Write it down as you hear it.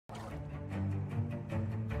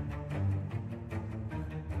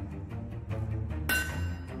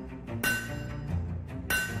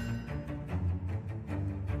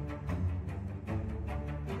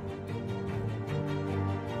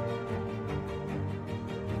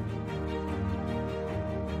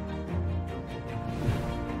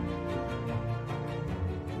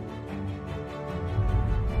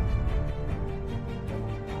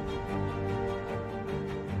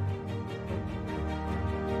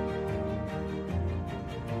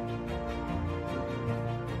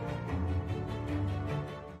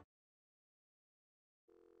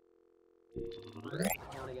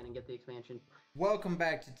Down again and get the expansion. Welcome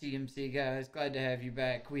back to TMC, guys. Glad to have you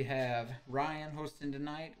back. We have Ryan hosting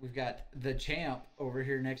tonight. We've got the champ over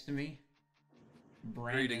here next to me,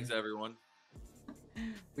 Brandon. Greetings, everyone.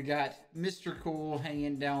 We got Mr. Cool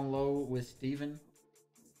hanging down low with Steven.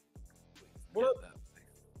 What?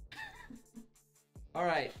 All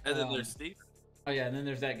right. And then there's Steve. Oh, yeah, and then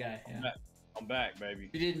there's that guy. Yeah. I'm back, baby.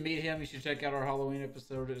 If you didn't meet him, you should check out our Halloween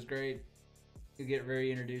episode. It was great. You get very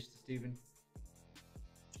introduced to Steven.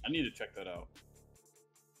 I need to check that out.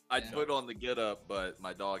 I put on the get up, but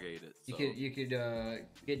my dog ate it. So. You could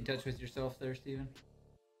get in touch with yourself there, Steven.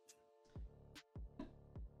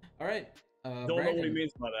 All right. Don't know what he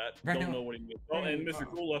means by that. Brandon. Don't know what he means. Oh, and Mr.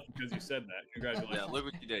 Cool left because you said that. Congratulations. Yeah, look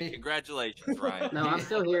what you did. Congratulations, Ryan. No, I'm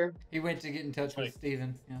still here. He went to get in touch with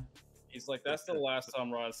Steven. Yeah. He's like, that's the last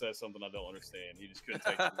time Ryan says something I don't understand. He just couldn't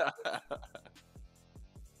take it.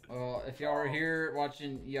 Well, if y'all are here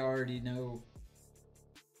watching, you already know.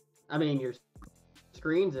 I mean, your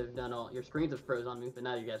screens have done all. Your screens have froze on me, but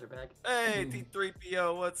now you guys are back. Hey,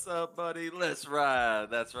 T3PO, what's up, buddy? Let's ride.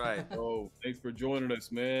 That's right. Oh, thanks for joining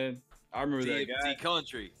us, man. I remember that guy.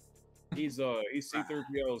 Country. He's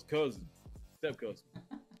C3PO's cousin, step cousin.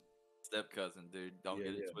 Step cousin, dude. Don't get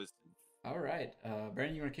it twisted. All right,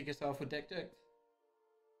 Brandon, you want to kick us off with Deck?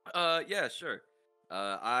 Yeah, sure.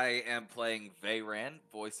 I am playing Veyran,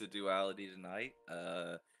 voice of Duality tonight.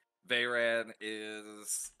 Veyran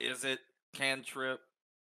is it cantrip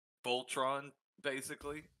Voltron,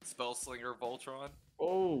 basically spellslinger Voltron.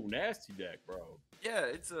 Oh, nasty deck, bro. Yeah,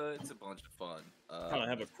 it's a bunch of fun. Kind of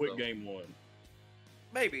have a quick game one.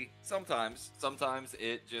 Maybe sometimes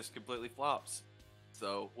it just completely flops.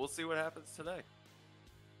 So we'll see what happens today.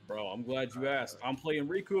 Bro, I'm glad you asked. I'm playing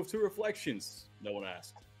Riku of Two Reflections. No one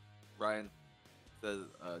asked. Ryan says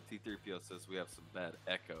T3PO says we have some bad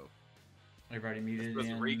echo. Everybody muted. There's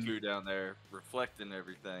Riku down there reflecting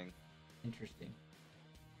everything. Interesting.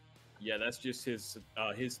 Yeah, that's just his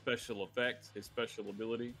special effect, his special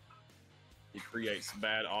ability. He creates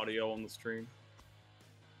bad audio on the stream.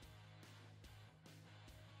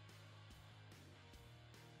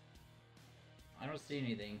 I don't see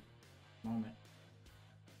anything. Moment.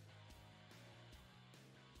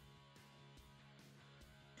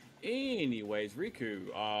 Anyways,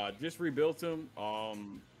 Riku, just rebuilt him.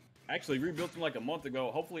 Actually rebuilt him like a month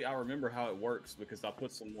ago. Hopefully I remember how it works because I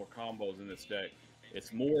put some more combos in this deck.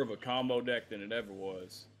 It's more of a combo deck than it ever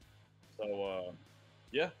was. So,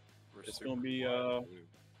 yeah, it's going to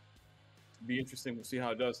be interesting. We'll see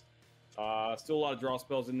how it does. Still a lot of draw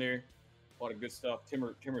spells in there. A lot of good stuff.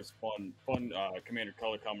 Timur's fun commander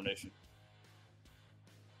color combination.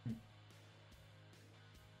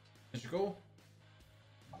 Mr. Cole?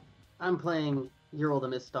 I'm playing Uril the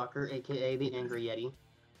Miststalker, aka the Angry Yeti.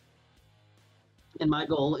 And my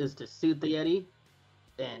goal is to suit the Yeti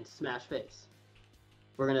and smash face.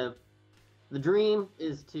 The dream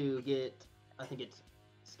is to get, I think it's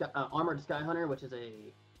Armored Sky Hunter, which is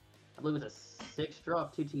I believe it's a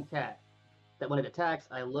 6-drop 2/2 cat. That when it attacks,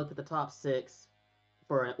 I look at the top 6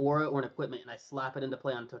 for an aura or an equipment, and I slap it into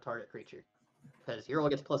play onto a target creature. Because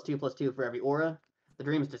Uril gets +2/+2 for every aura. The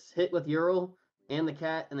dream is to hit with Uril and the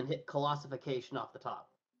cat, and then hit Colossification off the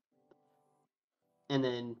top. And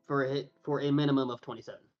then for a minimum of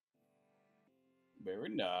 27. Very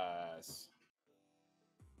nice.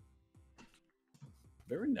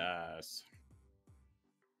 Very nice.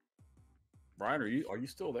 Brian, are you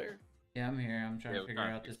still there? Yeah, I'm here. I'm trying to figure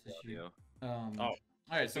out this issue. All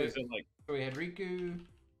right, so like we had Riku,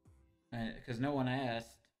 because no one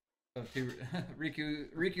asked.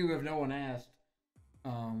 Riku of no one asked.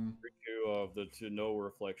 Riku of the To No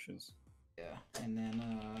Reflections. Yeah, and then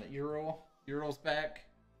Uril's back.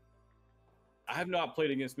 I have not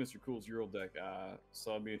played against Mr. Cool's Uril deck,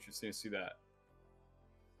 so it'll be interesting to see that.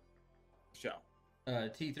 Ciao.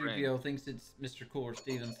 T3PO thinks it's Mr. Cool or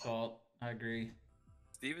Steven's fault. I agree.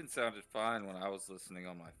 Steven sounded fine when I was listening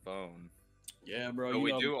on my phone. Yeah, bro. But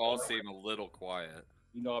we do all seem a little quiet.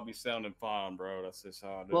 You know I'll be sounding fine, bro. That's just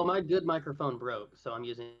how I do. Well, my good microphone broke, so I'm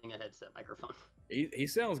using a headset microphone. He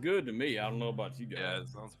sounds good to me. I don't know about you guys. Yeah, it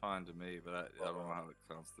sounds fine to me, but I don't know how it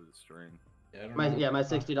sounds through the stream. Yeah, my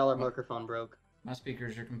 $60 microphone broke. My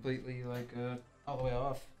speakers are completely all the way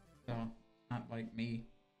off, so not like me.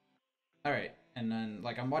 All right, and then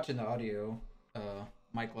I'm watching the audio,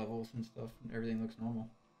 mic levels and stuff, and everything looks normal.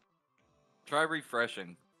 Try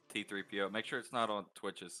refreshing T3PO. Make sure it's not on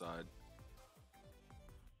Twitch's side.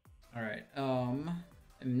 All right.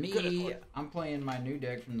 I'm playing my new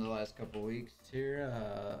deck from the last couple weeks here.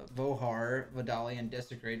 Vohar, Vodalian,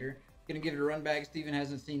 Desecrator. Gonna give it a run back. Steven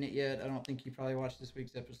hasn't seen it yet. I don't think he probably watched this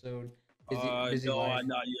week's episode. Busy No, life.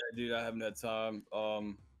 not yet, dude. I haven't had time.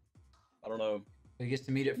 I don't know. He gets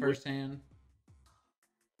to meet it firsthand.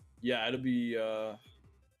 Yeah, it'll be. I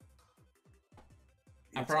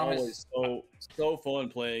It's promise. always so fun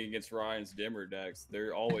playing against Ryan's dimmer decks.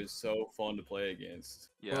 They're always so fun to play against.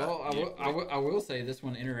 Yeah. Well, I will say this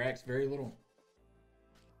one interacts very little.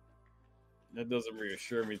 That doesn't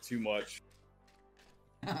reassure me too much.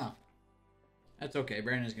 That's okay.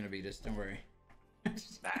 Brandon's gonna beat us. Don't worry.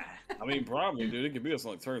 I mean, probably, dude. It could be us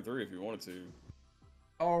on like turn 3 if you wanted to.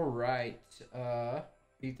 All right.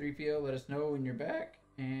 B3PO, let us know when you're back,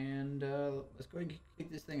 and let's go ahead and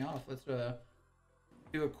kick this thing off. Let's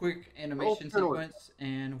do a quick animation sequence,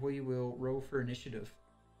 and we will roll for initiative.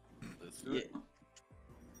 Let's do it.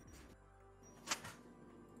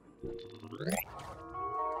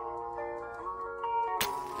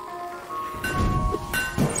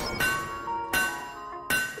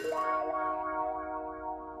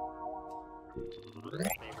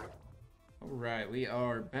 Alright, we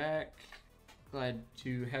are back. Glad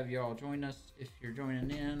to have y'all join us if you're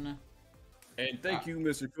joining in. And thank you,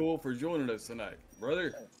 Mr. Cool, for joining us tonight,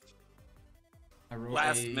 brother.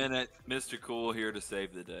 Last minute, Mr. Cool here to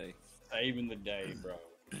save the day. Saving the day, bro.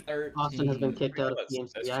 13. Austin has been kicked out of the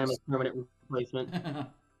GMC. I am a permanent replacement.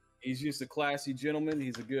 He's just a classy gentleman.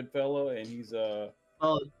 He's a good fellow, and he's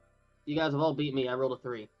Oh, you guys have all beat me. I rolled a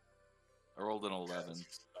 3. I rolled an 11.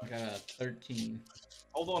 I got a 13.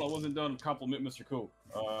 Hold on, I wasn't done to compliment Mr. Cool.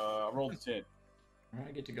 I rolled a 10. Alright,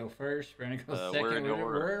 I get to go first. Brandon goes We're second. in order.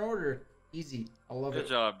 We're in order. Easy. I love Good it.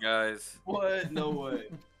 job, guys. What? No way.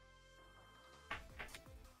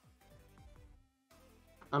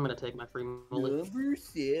 I'm gonna take my free mullet. Number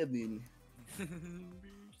 7.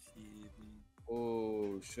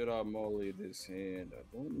 Oh, should I molly this hand? I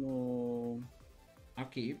don't know. I'll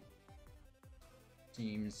keep.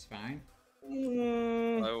 Seems fine.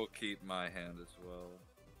 I will keep my hand as well.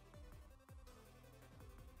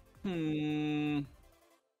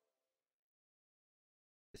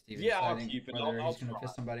 Steven's Yeah, I'll deciding keep it. whether I'll he's gonna try.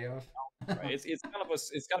 piss somebody off. Right. It's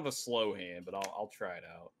kind of a slow hand, but I'll try it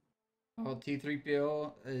out. Oh,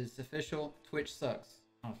 T3PO is official. Twitch sucks.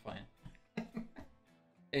 Oh, fine.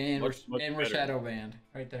 and Much we're better. shadow banned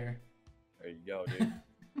right there. There you go, dude.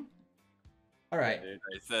 All right. Yeah, dude.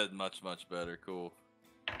 I said much better. Cool.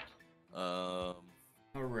 All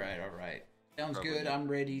right. Sounds Probably good. not. I'm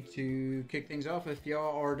ready to kick things off if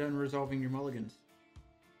y'all are done resolving your mulligans.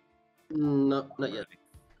 No, not yet.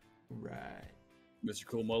 Right. Mr.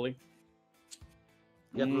 Cool Mully.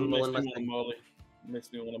 Yep, I'm Makes me mulling my want to thing. mully.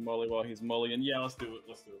 Makes me want to mully while he's mullying. Yeah, let's do it.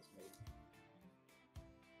 Let's do it.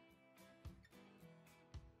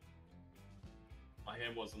 My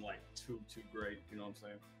hand wasn't like too great. You know what I'm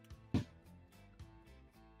saying?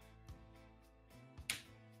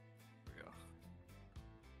 There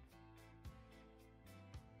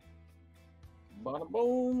we go. Bada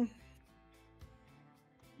boom.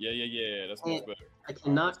 Yeah. That's much better. I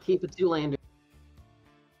cannot keep a 2-lander.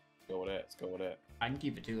 Let's go with that. I can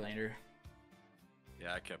keep a 2-lander.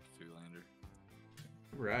 Yeah, I kept a 2-lander.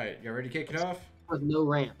 Right. Y'all ready to kick it off? With no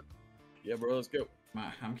ramp. Yeah, bro, let's go.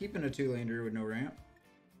 I'm keeping a 2-lander with no ramp.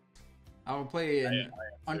 I'll play an I am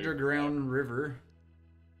underground river.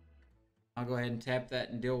 I'll go ahead and tap that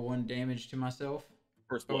and deal 1 damage to myself.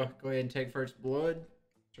 First Go blood. ahead and take first blood.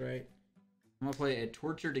 That's right. I'm gonna play a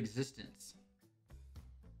tortured existence.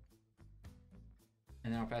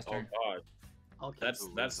 And then I'll pass Oh turn. god, I'll keep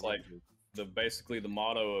that's like basically the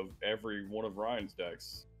motto of every one of Ryan's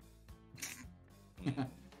decks.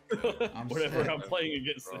 Whatever sad. I'm playing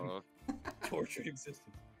against them. Bro. Tortured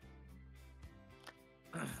existence.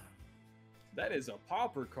 That is a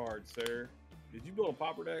pauper card, sir. Did you build a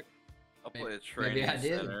pauper deck? I'll play a Maybe training I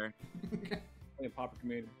did. center. Playing pauper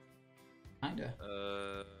commander. Kinda.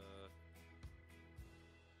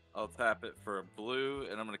 I'll tap it for a blue,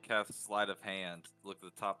 and I'm going to cast Sleight of Hand. Look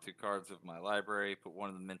at the top 2 cards of my library, put one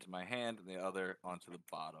of them into my hand, and the other onto the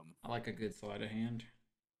bottom. I like a good sleight of hand.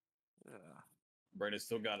 Yeah, Brandon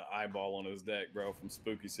still got an eyeball on his deck, bro, from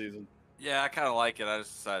spooky season. I kind of like it. I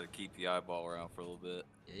just decided to keep the eyeball around for a little bit.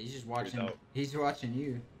 Yeah, he's just watching. dope. He's watching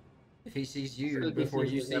you. If he sees you Spooky before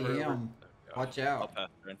you season's see never over. him, There we go. watch I'll out. pass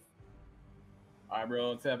turn. Alright,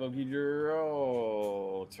 bro, tap up your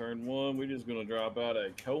roll. Turn 1, we're just gonna drop out a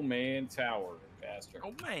Command Tower caster.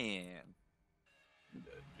 Oh, man.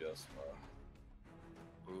 Just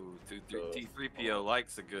Ooh, T3PO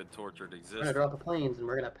likes a good tortured We're gonna existence. drop the planes and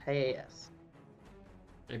we're gonna pass.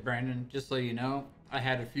 Hey Brandon, just so you know, I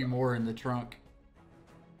had a few more in the trunk.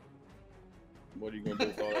 what are you gonna do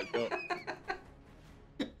with all that junk?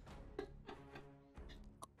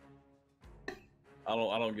 I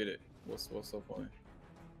don't get it. What's so funny?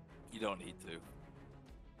 You don't need to.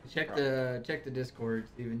 Check the Discord,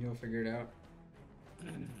 Steven. You'll figure it out.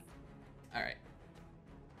 All right.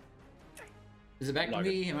 Is it back to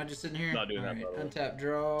me? Am I just sitting here? Not doing that. Right. Untap,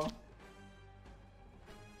 draw.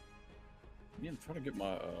 Yeah, I'm trying to get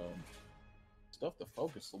my stuff to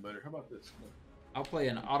focus a little better. How about this? I'll play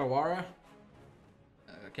an Ottawa,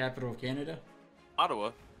 capital of Canada.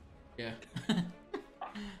 Ottawa. Yeah.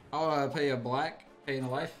 I'll play a black, paying a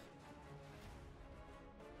life,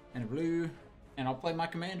 and a blue, and I'll play my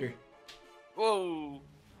commander. Whoa.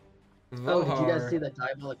 Vohar. Oh, did you guys see that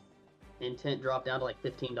diabolic intent drop down to like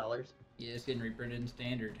 $15? Yeah, it's getting reprinted in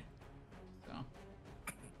standard. So.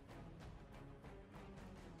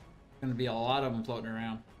 Gonna be a lot of them floating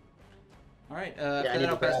around. All right, after that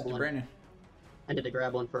I'll pass it to Brandon. I need to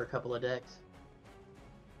grab one for a couple of decks.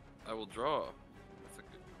 I will draw. That's a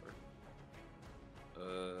good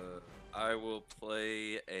card. I will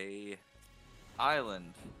play a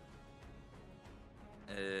island,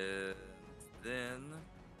 and then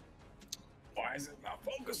Why is it not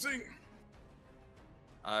focusing?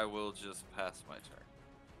 I will just pass my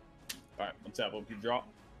turn. All right, let's have a you drop.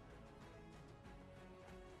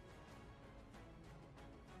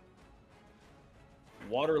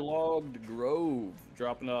 Waterlogged Grove,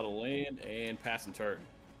 dropping out of land and passing turn.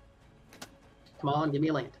 Come on, give me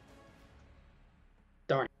a land.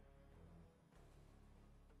 Darn.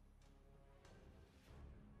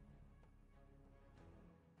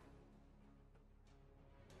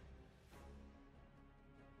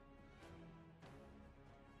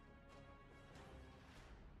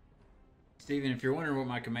 Steven, if you're wondering what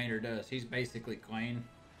my commander does, he's basically Queen.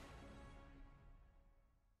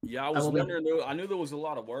 Yeah, I was wondering. I knew there was a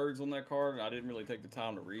lot of words on that card, and I didn't really take the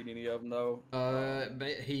time to read any of them though.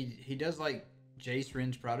 But he does like Jace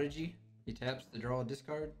Rin's Prodigy. He taps to draw a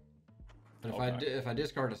discard. But if I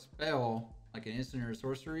discard a spell, like an instant or a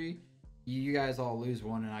sorcery, you guys all lose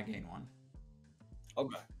one and I gain one.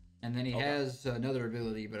 Okay. And then he has another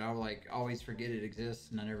ability, but I like always forget it exists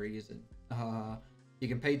and I never use it. You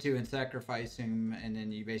can pay 2 and sacrifice him, and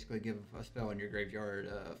then you basically give a spell in your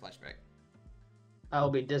graveyard flashback. I will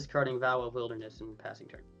be discarding Vow of Wilderness and passing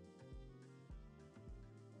turn.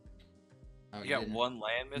 You got one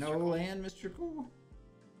land, Mr. No Cool? land, Mr. Cool?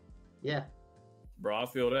 Yeah. Bro, I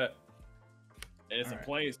feel that. And it's a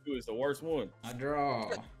plains too. It's the worst one. I draw.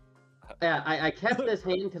 Yeah, I kept this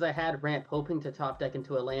hand because I had ramp hoping to top deck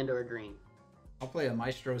into a land or a green. I'll play a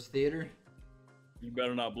Maestro's Theater. You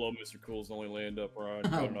better not blow Mr. Cool's only land up, Ryan. You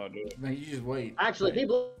better not do it. Man, you just wait. Actually, if he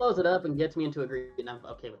blows it up and gets me into a green, I'm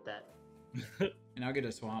okay with that. And I'll get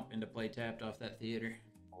a swamp into play tapped off that theater.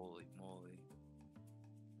 Holy moly.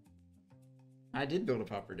 I did build a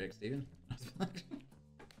pauper deck, Steven.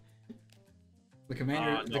 The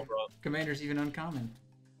commander's even uncommon.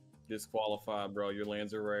 Disqualified, bro. Your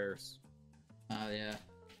lands are rares. Oh, yeah.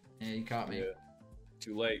 Yeah, you caught me. Yeah.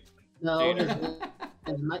 Too late. No,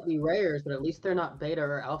 it might be rares, but at least they're not beta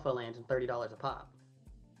or alpha lands and $30 a pop.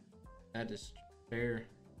 That is fair.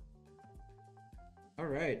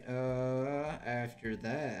 Alright, after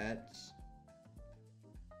that,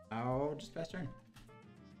 I'll just pass turn.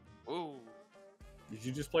 Whoa. Did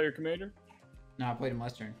you just play your commander? No, I played him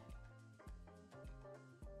last turn.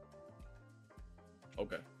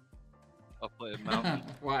 Okay. I'll play a mountain.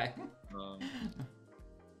 Why?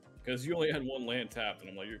 Because you only had one land tapped, and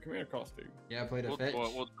I'm like, your commander cost 2. Yeah, I played a fetch.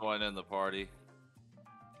 We'll join in the party.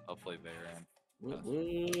 I'll play Veyran. What?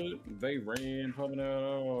 Veyran coming out.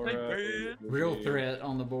 All right. Real threat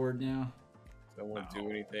on the board now. Don't want to do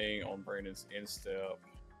anything on Brandon's instep.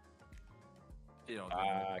 You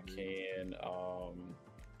I can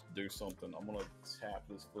do something. I'm gonna tap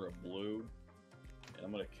this for a blue, and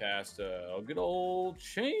I'm gonna cast a good old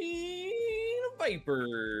Chain of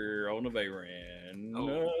Vapor on the Veyran.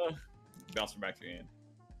 Bounce it back to your hand.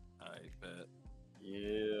 I bet.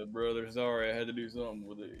 Yeah, brother. Sorry, I had to do something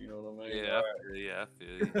with it. You know what I mean? Yeah, I feel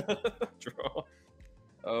you. Draw.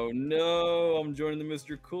 Oh no, I'm joining the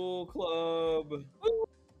Mr. Cool Club.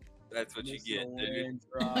 That's what you get, dude.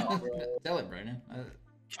 Tell it, Brandon.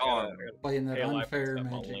 Playing that unfair my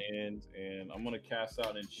magic. land, and I'm gonna cast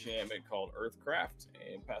out an enchantment called Earthcraft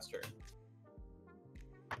and pass turn.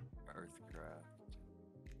 Earthcraft.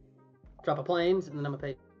 Drop a plains, and then I'm gonna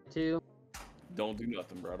pay 2 Don't do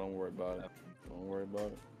nothing, bro. Don't worry about it. Don't worry about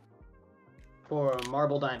it. for a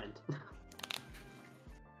marble diamond.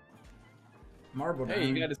 Marble Hey,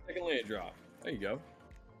 Diamond. you got a second land drop. There you go.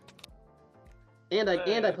 And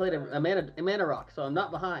I played a mana rock, so I'm not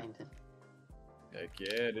behind. Heck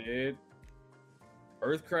yeah, dude.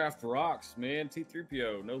 Earthcraft rocks, man.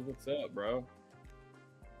 T3PO knows what's up, bro.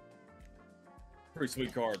 Pretty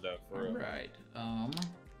sweet card though. For Alright.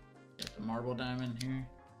 Got the marble diamond here.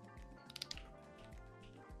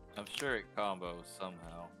 I'm sure it combos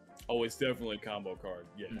somehow. Oh, it's definitely a combo card.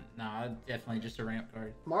 Yeah. Nah, definitely just a ramp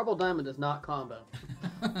card. Marble Diamond does not combo.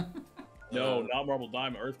 No, not Marble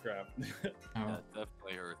Diamond, Earthcraft. Yeah,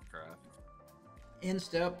 definitely Earthcraft. In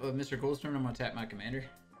step of Mr. Coolstorm, I'm gonna tap my commander.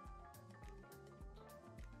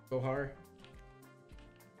 Vohar.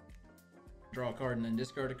 Draw a card and then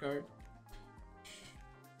discard a card.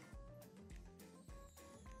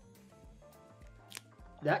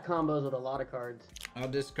 That combos with a lot of cards. I'll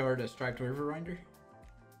discard a Striped River Rinder.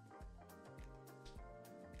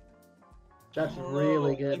 That's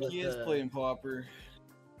really good. I think he is playing Pauper.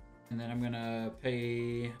 And then I'm gonna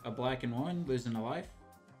pay a black and 1, losing a life.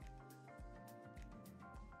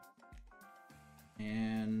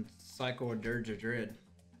 And cycle a Dirge of Dread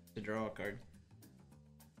to draw a card.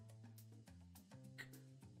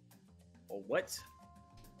 Oh, what?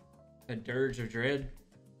 A Dirge of Dread.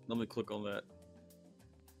 Let me click on that.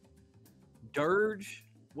 Dirge?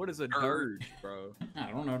 What is a dirge, bro?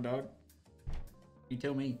 I don't know, dog. You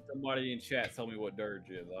tell me. Somebody in chat tell me what dirge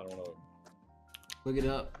is. I don't know. Look it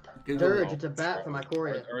up. Google Dirge, it. it's a bat from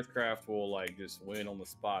Ikoria. Earthcraft will like just win on the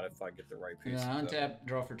spot if I get the right piece. Yeah, untap,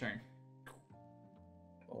 draw for turn.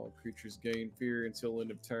 All creatures gain fear until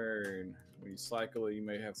end of turn. When you cycle it, you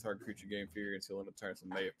may have target creature gain fear until end of turn. Some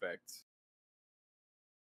May effect.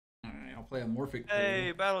 Alright, I'll play a Morphic.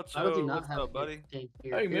 Hey, Battle Why would you Chode, not what's have up, buddy? Hey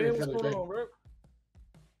Hey man, what's going on, bro?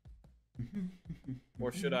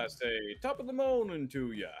 Or should I say, top of the morning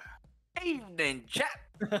to ya? Evening, chat.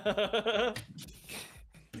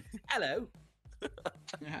 Hello,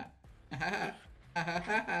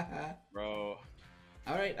 bro.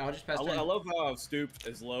 Alright, I'll just pass I turn. love how I've stooped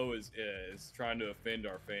as low as is, trying to offend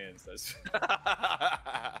our fans. That's.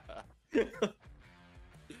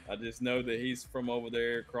 I just know that he's from over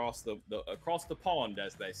there across the pond,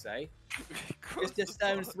 as they say. Just a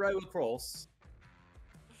stone's throw across.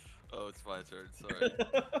 Oh, it's my turn. Sorry.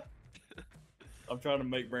 I'm trying to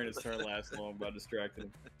make Brandon's turn last long by distracting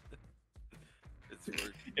him. It's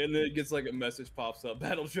working. And then it gets like a message pops up: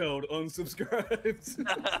 Battle Chode unsubscribed.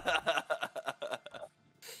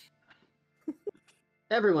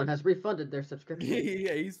 Everyone has refunded their subscription.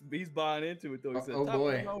 Yeah, he's buying into it though. He said, Oh, "Top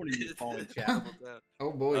boy. of the morning, you phone chat."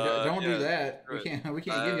 Oh boy, don't do that. right. We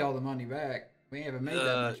can't give you all the money back. We haven't made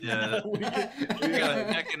that much Yeah. money. we We got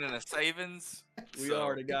a checking and a savings. we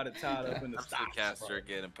already got it tied up in the I'm still stocks, caster bro.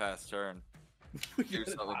 again and pass turn. We Do got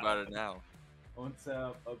it something tied about up. it now.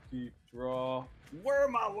 Untap, upkeep, draw. Where are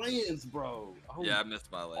my lands, bro? Oh, Yeah, I missed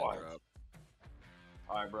my land Alright. drop.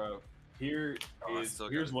 All right, bro. Here's still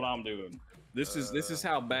here's got what I'm doing. This is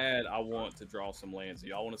how bad I want to draw some lands.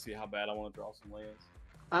 Y'all want to see how bad I want to draw some lands?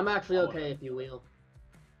 I'm actually okay if you will.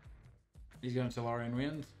 He's going to Solarian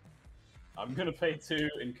Winds. I'm gonna pay 2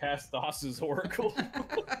 and cast Thassa's Oracle.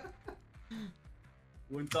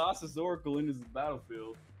 When Thassa's Oracle enters the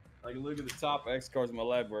battlefield, I can look at the top X cards in my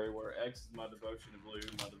library, where X is my devotion in blue,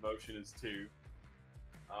 my devotion is 2,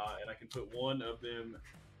 and I can put one of them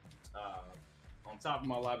on top of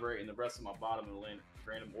my library and the rest of my bottom in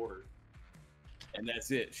random order. And that's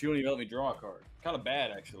it. She won't even let me draw a card. Kind of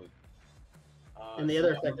bad, actually. And the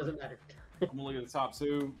other effect doesn't matter. I'm gonna look at the top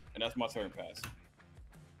 2, and that's my turn pass.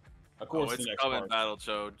 Of Oh, course, it's the next coming, card Battle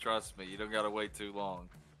Chode. Trust me, you don't gotta wait too long.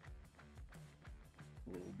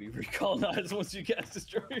 will be recolonized once you guys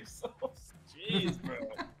destroy yourselves. Jeez, bro.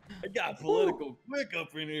 It got political quick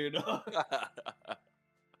up in here, dog.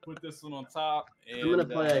 Put this one on top. And, I'm gonna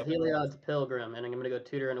play a Heliod's Pilgrim, and I'm gonna go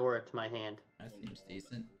tutor and aura to my hand. That seems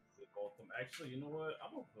decent. both of them. Actually, you know what?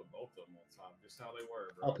 I'm gonna put both of them on top, just how they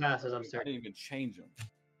were, bro. I'll pass as I'm I certain. didn't even change them.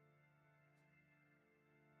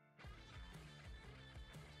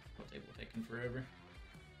 Table taking forever.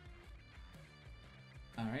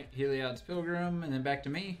 Alright, Heliod's Pilgrim, and then back to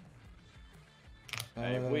me.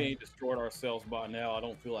 Hey, if we ain't destroyed ourselves by now, I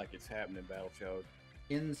don't feel like it's happening, Battle Chode.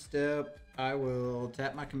 In step, I will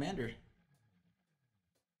tap my commander.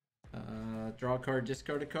 Draw a card,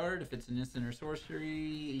 discard a card. If it's an instant or sorcery,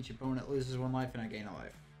 each opponent loses 1 life and I gain a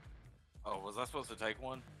life. Oh, was I supposed to take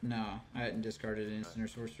one? No, I hadn't discarded an instant or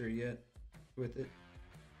sorcery yet with it.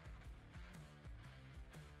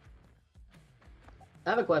 I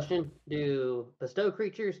have a question. Do bestow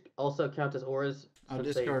creatures also count as auras? I'll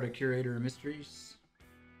since discard a Curator of Mysteries.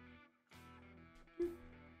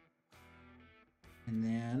 And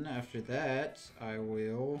then after that, I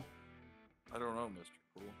will I don't know, Mr.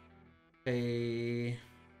 Cool. pay.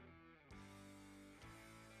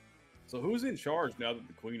 So who's in charge now that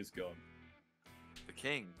the queen is gone? The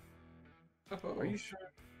king. Are you sure?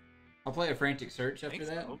 I'll play a Frantic Search I after think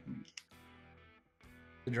that. so.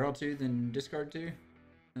 To draw 2, then discard 2.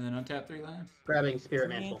 And then untap 3 lands. Grabbing Spirit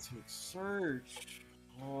Mantle. Frantic Search.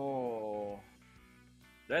 Oh.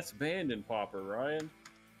 That's Bandon Popper, Ryan.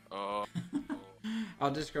 Oh.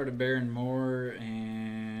 I'll discard a Baron Moore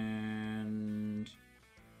and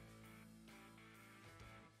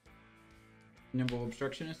Nimble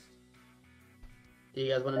Obstructionist. Do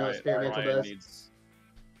you guys want to know what Spirit Mantle does?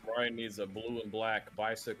 Ryan needs a blue and black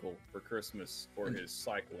bicycle for Christmas for his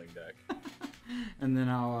cycling deck. And then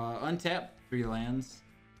I'll untap 3 lands.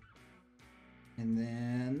 And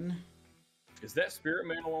then Is that Spirit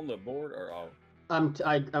Mantle on the board or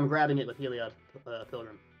I'm grabbing it with Heliod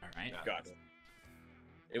Pilgrim. all right. Got it.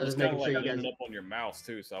 It I was was kind of making like sure you ended guys- up on your mouse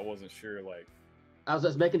too, so I wasn't sure. Like, I was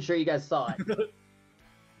just making sure you guys saw it.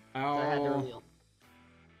 I had to I'll reveal.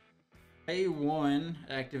 pay 1,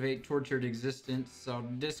 activate Tortured Existence. I'll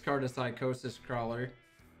discard a Psychosis Crawler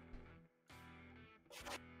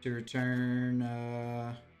to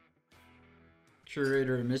return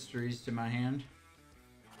Curator of Mysteries to my hand.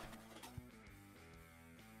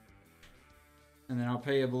 And then I'll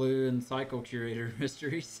pay a blue and cycle Curator of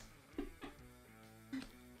Mysteries.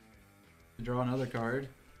 To draw another card.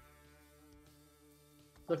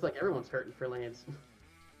 Looks like everyone's hurting for lands.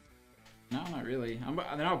 No, not really.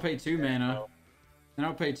 Then I'll pay 2 mana. Then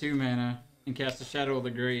I'll pay 2 mana and cast a Shadow of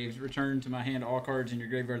the Graves. Return to my hand all cards in your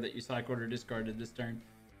graveyard that you cycled or discarded this turn.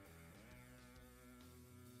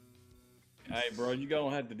 hey, bro, you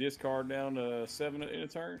gonna have to discard down to 7 in a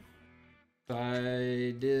turn? So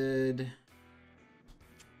I did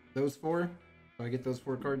those 4. So I get those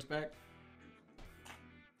 4 cards back.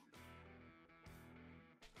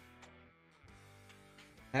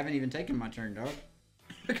 I haven't even taken my turn, dog.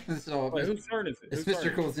 It's all Wait, whose turn is it? it's Whose Mr. turn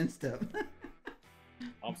is Cole's instep. it?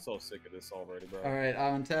 I'm so sick of this already, bro. Alright,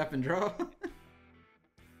 I'll untap and draw.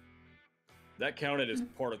 That counted as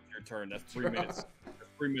part of your turn. That's 3 minutes. That's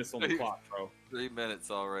 3 minutes on the clock, bro. 3 minutes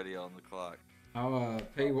already on the clock. I'll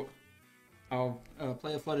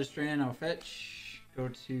play a Flooded Strand, I'll fetch, go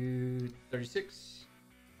to 36.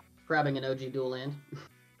 Grabbing an OG dual land.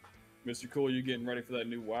 Mr. Cool, you getting ready for that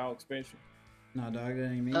new WoW expansion? No, dog,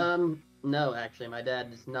 that ain't me. No, actually, my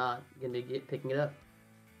dad is not gonna be picking it up.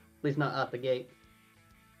 At least not out the gate.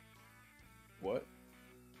 What?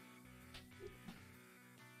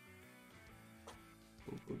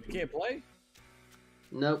 You can't play?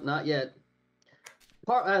 Nope, not yet.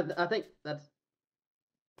 I think that's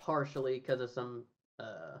partially because of some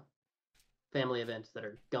family events that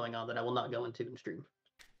are going on that I will not go into in stream.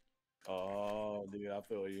 Oh, dude, I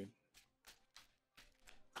feel you.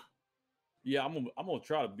 Yeah, I'm gonna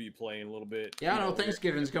try to be playing a little bit. Yeah, I know you know,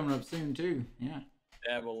 Thanksgiving's coming up soon too. Yeah.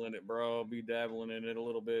 dabble in it, bro. Be dabbling in it a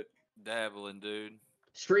little bit. Dabbling, dude.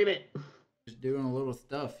 Stream it. Just doing a little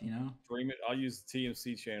stuff, you know. Stream it. I'll use the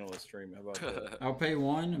TMC channel to stream it. How about that? I'll pay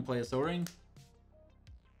 1 and play a Soul Ring.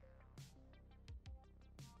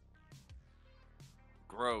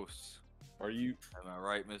 Gross. Are you? Am I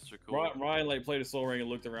right, Mr. Cool? Ryan like played a Soul Ring and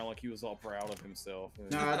looked around like he was all proud of himself.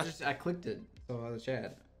 No, I clicked it. So I was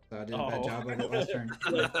chat. So I did a bad job of it last turn.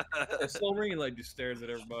 A Soul Ring and like just stares at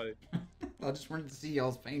everybody. I just wanted to see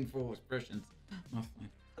y'all's painful expressions. Oh,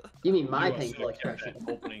 You mean my You want painful to have expression?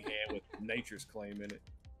 that opening hand with Nature's Claim in it.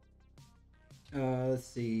 let's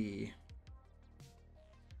see.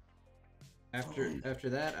 After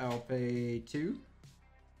that, I'll pay 2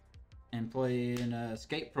 and play an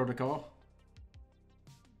Escape Protocol.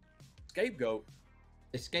 Scapegoat.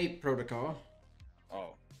 Escape Protocol.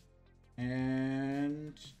 Oh.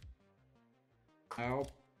 And I'll.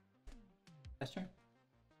 That's turn.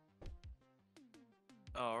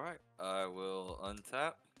 All right. I will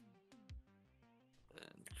untap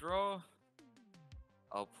and draw.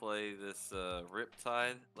 I'll play this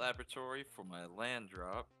Riptide Laboratory for my land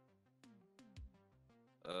drop.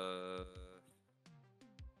 It's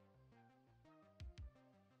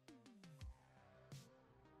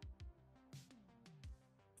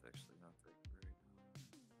actually not that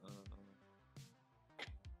great.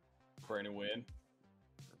 Praying to win.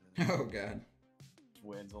 Oh god,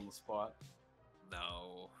 Wins on the spot.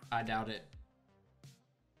 No. I doubt it.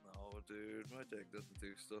 No, dude. My deck doesn't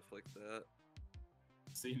do stuff like that.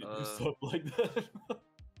 Seen it do stuff like that.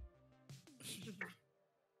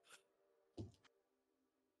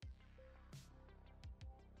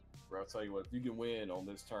 Bro, I'll tell you what, if you can win on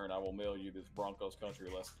this turn, I will mail you this Broncos country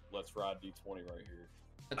Let's Ride D20 right here.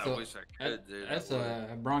 That's I wish I could, dude. That's I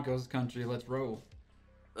would. a Broncos country. Let's roll.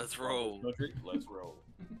 Let's roll. Country, let's roll.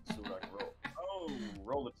 See what I can roll. Oh,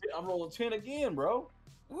 roll the 10. I'm rolling 10 again, bro.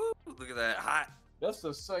 Woo! Look at that. Hot. That's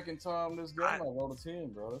the second time this game I rolled a 10,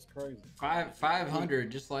 bro. That's crazy.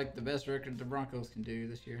 500, just like the best record the Broncos can do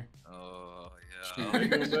this year. Oh yeah. They're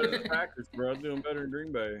doing better than the Packers, bro. They're doing better than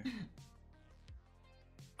Green Bay.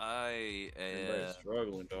 I Green Bay's am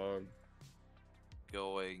struggling, dog.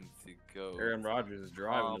 going to go. Aaron Rodgers is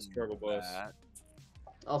driving the struggle bus.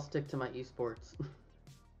 I'll stick to my esports.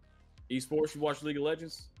 Esports, you watch League of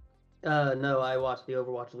Legends? No, I watched the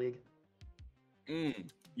Overwatch League.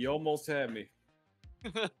 You almost had me.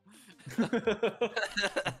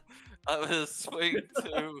 I'm gonna swing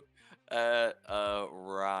to at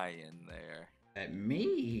Ryan there. At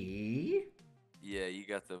me? Yeah, you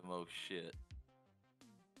got the most shit.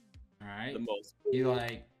 All right. The most. You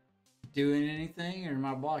like doing anything or am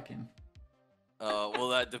I blocking? Well,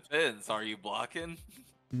 that depends. Are you blocking?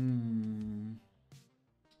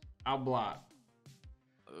 I'll block.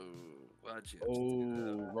 Oh, why'd you have to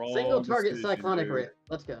do that? Wrong Single target decision, cyclonic dude. rip.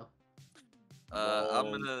 Let's go. I'm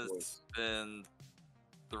Wrong gonna choice. spend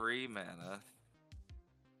 3 mana,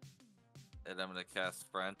 and I'm gonna cast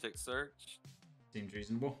Frantic Search. Seems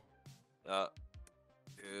reasonable.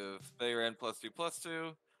 If Veyran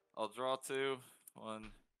 +2/+2, I'll draw 2.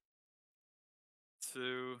 1,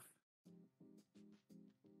 2.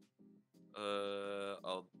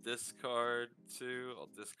 I'll discard 2. I'll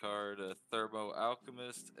discard a Thermo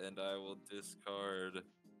Alchemist, and I will discard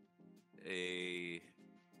a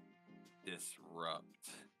Disrupt.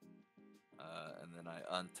 And then I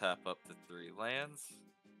untap up to 3 lands.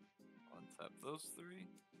 Untap those 3.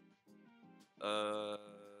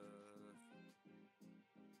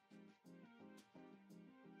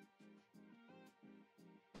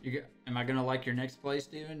 Am I gonna like your next play,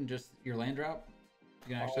 Steven? Just your land drop?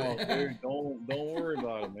 You can actually. Dude, don't worry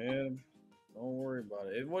about it, man. Don't worry about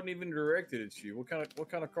it. It wasn't even directed at you. What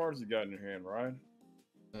kind of cards you got in your hand, Ryan?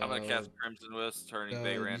 I'm gonna cast Crimson Wisp, turning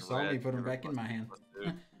Veyran you saw me red. put 'em give her back in my hand.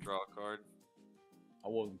 +2, draw a card. I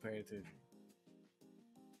wasn't paying attention.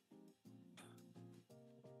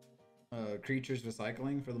 Creatures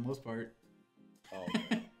recycling for the most part. Oh,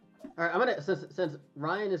 All right, I'm gonna since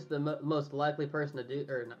Ryan is the most likely person to do,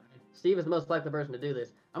 or not, Steve is the most likely person to do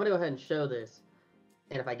this. I'm gonna go ahead and show this,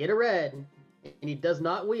 and if I get a red and he does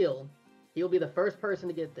not wheel, he'll be the first person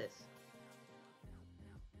to get this.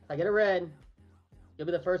 If I get a red, you'll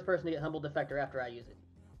be the first person to get Humble Defector after I use it.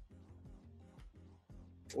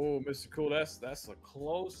 oh, Mr. Cool, that's a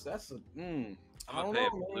close. That's a I'm I gonna don't pay know,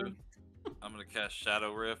 a blue. man. I'm gonna cast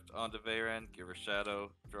Shadow Rift onto Veyran, give her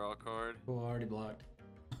Shadow, draw a card. Oh, already blocked.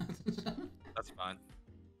 That's fine.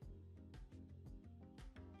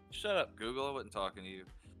 Shut up, Google. I wasn't talking to you.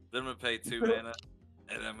 Then I'm gonna pay 2 mana,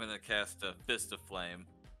 and I'm gonna cast a Fist of Flame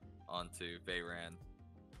onto Veyran.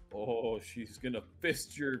 Oh, she's gonna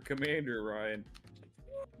fist your commander, Ryan.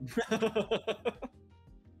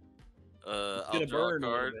 I'll gonna draw a burn a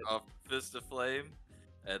little card bit. off Fist of Flame,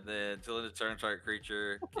 and then till end of turn, target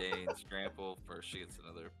creature gains trample. First, she gets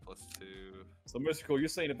another +2. So, Mr. Cool, you're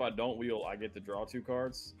saying if I don't wheel, I get to draw 2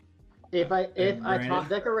 cards? If I Brandon? top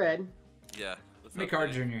deck a red, Yeah. What's How many up,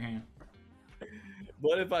 cards man? are in your hand?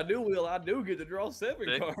 But if I do wheel, I do get to draw 7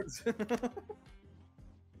 Six. cards.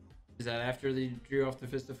 Is that after you drew off the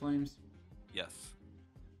Fist of Flames? Yes.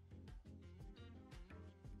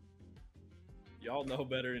 Y'all know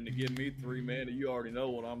better than to give me 3 mana. You already know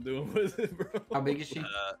what I'm doing with it, bro. How big is she?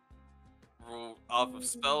 Off of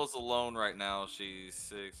spells alone right now, she's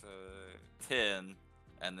 6, 10,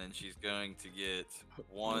 and then she's going to get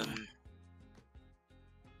 1,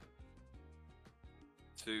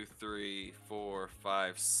 2, 3, 4,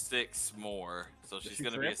 5, 6 more. So she's she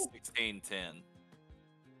going to be a trample? 16/10.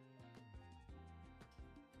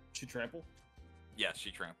 She trample? Yeah,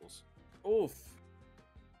 she tramples. Oof.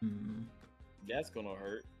 Hmm. That's gonna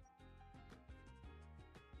hurt.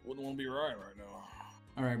 Wouldn't want to be right now.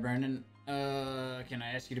 All right, Brandon. Can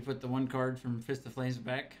I ask you to put the 1 card from Fist of Flames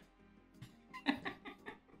back? If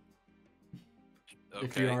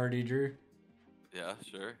you Okay. already drew. Yeah,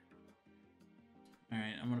 sure. All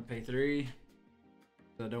right, I'm gonna pay 3.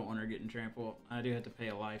 I don't want her getting trampled. I do have to pay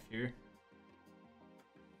a life here.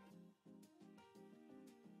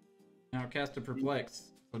 Now cast a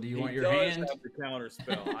perplex. So do you want your hand? Have the counter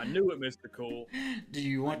spell. I knew it, Mr. Cool. Do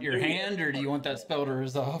you want your hand or do you want that spell to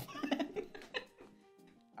resolve?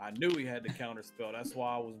 I knew he had the counter spell. That's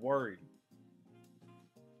why I was worried.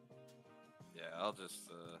 Yeah, I'll just.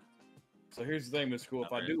 So here's the thing, Mr. Cool.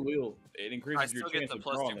 If I Alright. do wheel, it I increases your still get chance the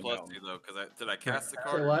of drawing +2/+2 the mountain. though, because did I cast the Say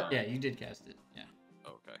card? or what? not? Yeah, you did cast it. Yeah.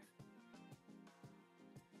 Okay.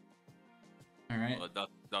 All right. Well, it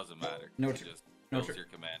doesn't matter. No It tr- just no kills tr- your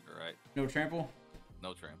commander, right? No trample.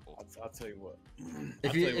 No trample. I'll tell you what.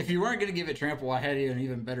 If you weren't gonna give it trample, I had an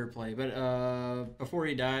even better play. But before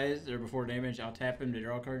he dies or before damage, I'll tap him to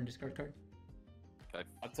draw a card and discard a card. Okay.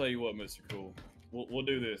 I'll tell you what, Mr. Cool. We'll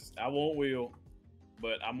do this. I won't wheel,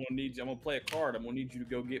 but I'm gonna need you. I'm gonna play a card. I'm gonna need you to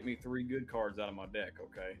go get me 3 good cards out of my deck.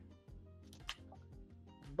 Okay.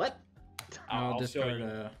 What? I'll show discard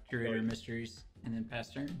you. Curator Mysteries and then pass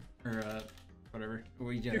turn or whatever.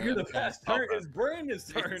 You're the fast turn. It's Brandon's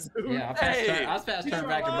turn, dude. Yeah, I'll pass turn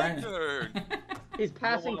back to Brandon. Turn. He's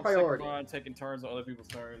passing I'm priority. taking turns on other people's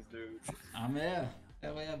turns, dude. I'm Hell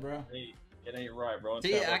yeah, bro. It ain't right, bro.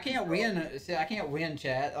 See, I can't win. See, I can't win,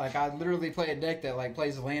 chat. Like, I literally play a deck that like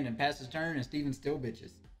plays a land and passes turn, and Steven still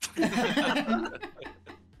bitches.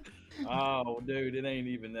 Oh, dude, it ain't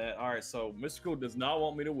even that. All right, so Mr. Cool does not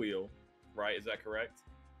want me to wheel, right? Is that correct?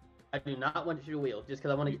 I do not want you to wheel, just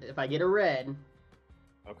because I want to. If I get a red,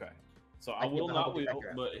 Okay. So I I can will get the not humble wheel, defector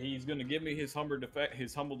out. but he's gonna give me his humble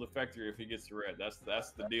defector if he gets the red. That's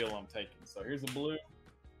the deal I'm taking. So here's a blue,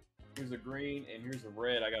 here's a green, and here's a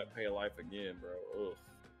red. I gotta pay a life again, bro. Ugh.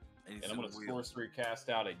 And I'm gonna sorcery cast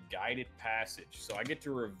out a guided passage. So I get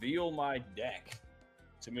to reveal my deck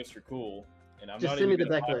to Mr. Cool, and I'm Just not send me even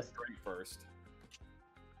the gonna deck buy list. three first.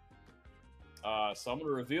 So I'm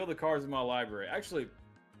gonna reveal the cards in my library. Actually,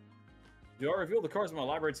 do I reveal the cards in my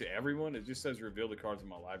library to everyone? It just says reveal the cards in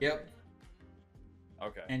my library. Yep.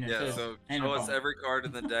 Okay. And it Yeah, says, so and show a us bone. every card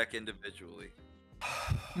in the deck individually.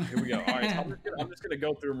 Here we go. All right, so I'm just gonna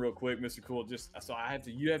go through them real quick, Mr. Cool. Just so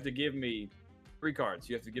you have to give me 3 cards.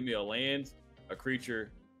 You have to give me a land, a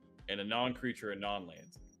creature, and a non-creature and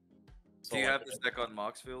non-land. So Do you have this deck on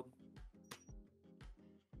Moxfield?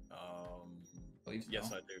 Believe so.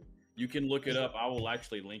 Yes, I do. You can look it up. I will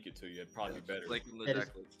actually link it to you. It'd probably be better. Like in the Yeah,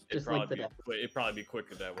 deck list. Just link the deck. It'd probably be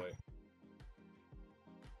quicker that way.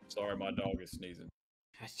 Sorry, my dog is sneezing.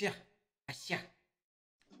 Asha. Asha.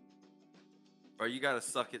 Or you gotta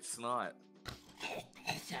suck its snot.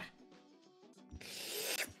 Asha.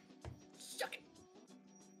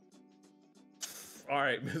 All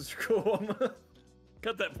right, Mr. Cool. I'm gonna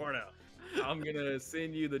cut that part out. I'm gonna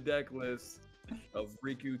send you the deck list of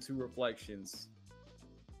Riku 2 Reflections.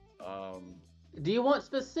 Do you want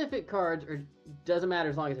specific cards, or doesn't matter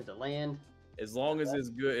as long as it's a land? As long as it's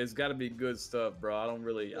good, it's got to be good stuff, bro. I don't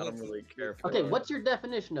really care for. Okay, what's your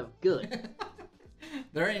definition of good?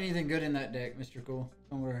 There ain't anything good in that deck, Mr. Cool.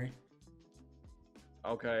 Don't worry.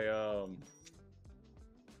 Okay.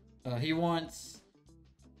 He wants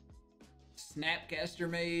Snapcaster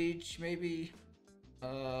Mage, maybe. He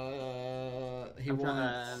I'm trying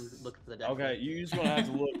wants. to look for the deck. Okay, you just gonna have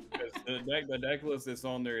to look because the deck list that's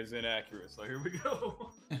on there is inaccurate. So here we go.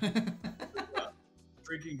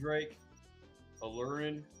 Freaking Drake,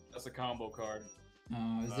 Allurin. That's a combo card.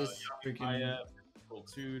 Is this freaking Maya,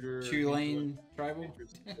 Tutor, Tulane Tribal?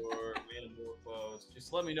 Metamorphose.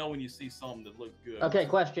 Just let me know when you see something that looks good. Okay,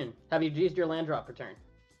 question. Have you used your land drop return?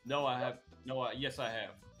 No, I have. No, yes, I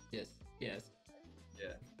have. Yes. Yes.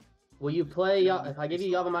 Yeah. Will you play, if I give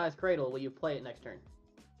you Yavimai's Cradle, will you play it next turn?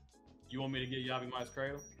 You want me to get Yavimai's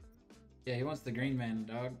Cradle? Yeah, he wants the green man,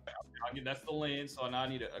 dog. That's the land, so now I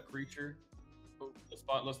need a creature.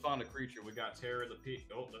 Let's find a creature. We got Terror of the Peak.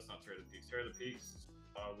 Oh, that's not Terror of the Peaks. Terror of the Peaks.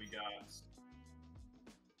 We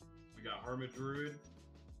got Hermit Druid.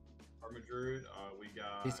 We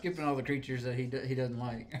got. He's skipping all the creatures that he doesn't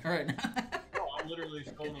like right now. Oh, I'm literally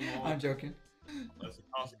scrolling them all. I'm joking. That's a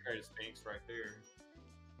Consecrated Sphinx right there.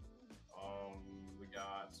 We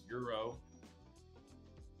got Euro.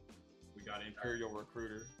 We got Imperial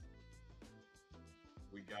Recruiter.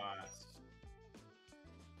 We got.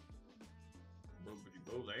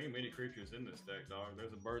 Boop. There ain't many creatures in this deck, dog.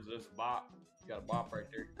 There's a bird. There's a bop. You got a bop right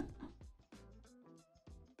there.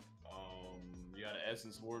 You got an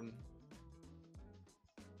Essence Warden.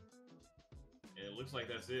 And it looks like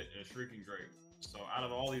that's it. And a Shrieking Drake. So out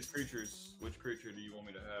of all these creatures, which creature do you want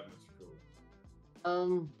me to have, Mr.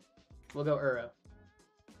 Cool? We'll go Uro.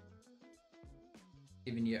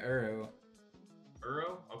 Giving you Uro.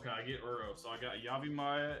 Uro? Okay, I get Uro. So I got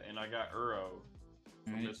Yavimaya and I got Uro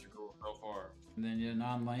from Right. Mr. Cool so far. And then your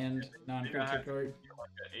non-land, non-creature card.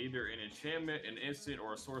 Either an enchantment, an instant,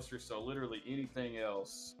 or a sorcery. So literally anything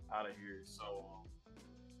else out of here. So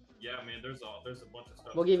yeah, man, there's a bunch of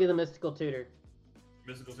stuff. We'll give you the Mystical Tutor.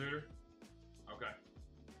 Mystical Tutor? Okay.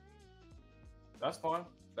 That's fine.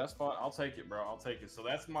 That's fine. I'll take it, bro. I'll take it. So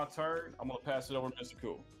that's my turn. I'm gonna pass it over to Mr.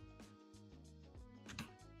 Cool.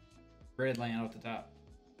 Red land off the top.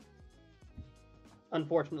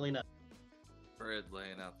 Unfortunately, no. Red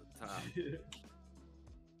laying out the top. The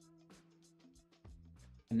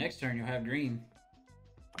next turn you'll have green.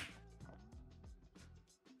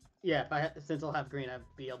 Yeah, since I'll have green, I'd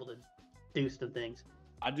be able to do some things.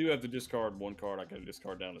 I do have to discard one card. I got to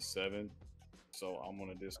discard down to 7. So I'm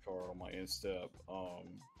gonna discard on my end step.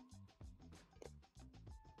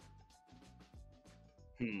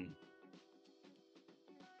 Niv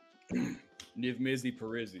Mizzzy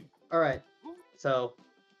Perizzi. All right, so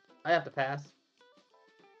I have to pass.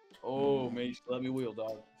 Oh man, you should let me wheel,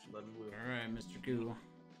 dog. You should let me wheel. All right, Mr. Cool.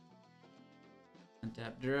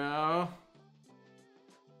 Untap draw.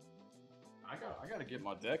 I gotta get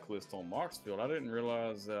my deck list on Marksfield. I didn't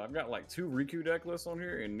realize that I've got like 2 Riku deck lists on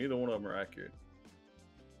here, and neither one of them are accurate.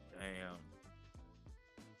 Damn.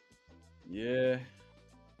 Yeah,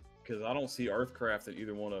 because I don't see Earthcraft in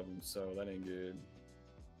either one of them, so that ain't good.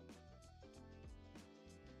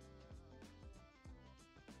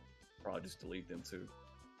 Probably just delete them too.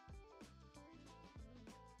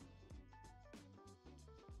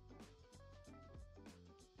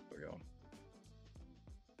 There we go.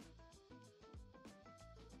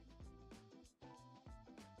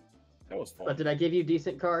 That was fun. But did I give you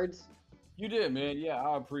decent cards? You did, man. Yeah,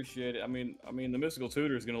 I appreciate it. I mean, the mystical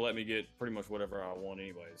tutor is gonna let me get pretty much whatever I want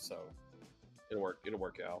anyway, so it'll work. It'll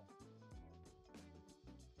work out.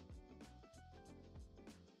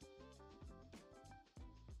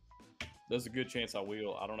 There's a good chance I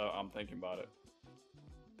will. I don't know. I'm thinking about it.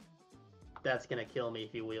 That's gonna kill me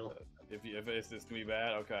if you wheel. If it's gonna be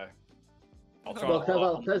bad, okay. I'll try.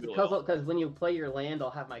 Well, because when you play your land, I'll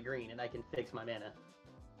have my green and I can fix my mana.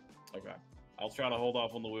 Okay. I'll try to hold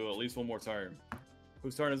off on the wheel at least one more turn.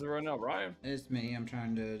 Whose turn is it right now, Ryan? It's me. I'm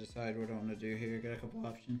trying to decide what I want to do here. Got a couple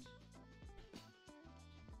options.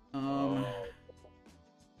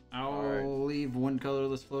 I'll leave one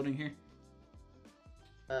colorless floating here.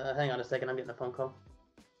 Hang on a second. I'm getting a phone call.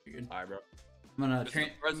 You're good. All right, bro.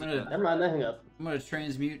 Never mind. Hang up. I'm gonna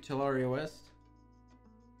transmute Talaria West.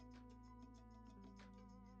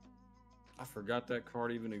 I forgot that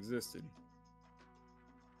card even existed.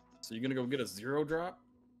 So you're gonna go get a 0-drop?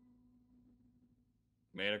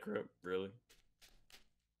 Mana Crypt, really?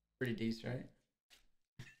 Pretty decent, right?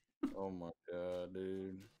 Oh my god,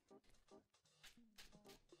 dude.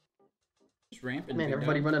 Just ramping. Man,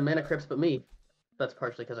 everybody running mana crypts but me. That's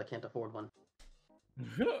partially because I can't afford one.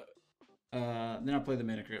 Then I'll play the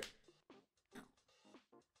Mana Crypt.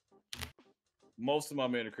 Most of my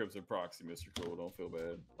Mana Crypts are proxy, Mr. Cool. Don't feel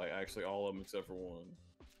bad. Like, actually, all of them except for one.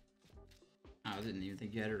 I didn't even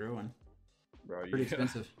think you had a real one. Bro, Pretty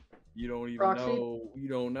expensive. You don't even Proxy? know. You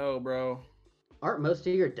don't know, bro. Aren't most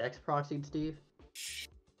of your decks proxied, Steve?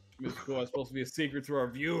 Mr. Cool, that's supposed to be a secret to our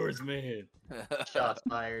viewers, man. Shots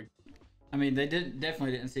fired. I mean, they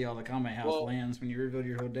definitely didn't see all the Combat House lands when you revealed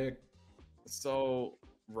your whole deck. So,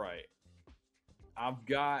 right. I've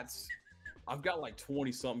got like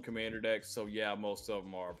 20 something commander decks, so yeah, most of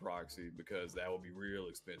them are proxy because that would be real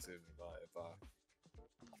expensive if I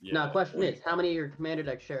yeah. Now, question is, how many of your commander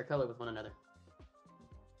decks share color with one another?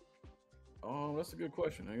 Oh, that's a good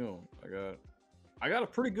question. Hang on. I got a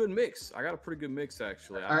pretty good mix.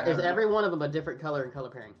 Actually. Is every one of them a different color and color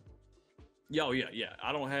pairing? Yeah,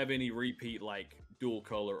 I don't have any repeat like dual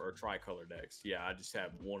color or tricolor decks. Yeah, I just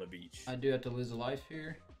have one of each. I do have to lose a life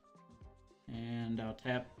here. And I'll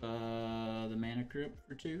tap the Mana Crypt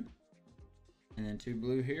for 2. And then 2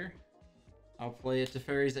 blue here. I'll play a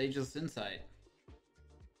Teferi's Ageless Insight.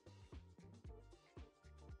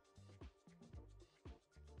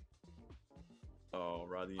 Oh,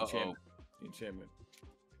 right, the enchantment. The enchantment.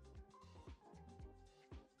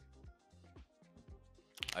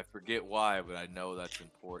 I forget why, but I know that's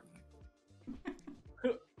important.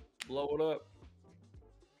 Blow it up.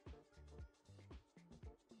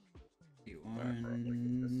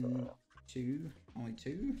 One, 2, only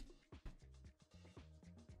 2.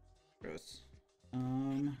 Gross.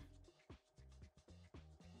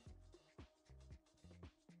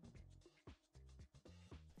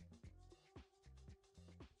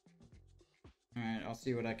 Alright, I'll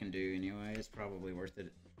see what I can do anyway. It's probably worth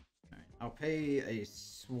it. Alright, I'll pay a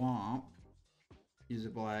swamp. Use a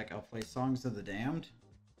black. I'll play Songs of the Damned.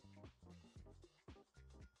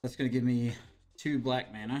 That's gonna give me 2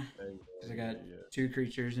 black mana. Because I got 2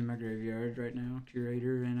 creatures in my graveyard right now.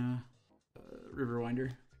 Curator and a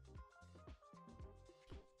Riverwinder.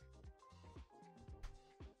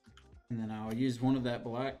 And then I'll use one of that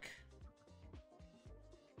black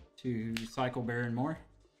to cycle Baron more.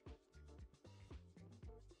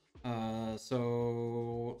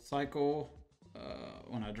 So cycle,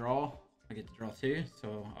 when I draw, I get to draw 2.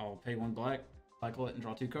 So I'll pay 1 black, cycle it, and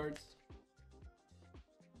draw 2 cards.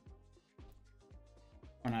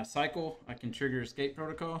 When I cycle, I can trigger Escape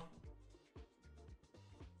Protocol.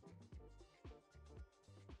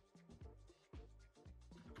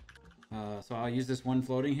 So I'll use this one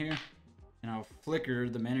floating here, and I'll flicker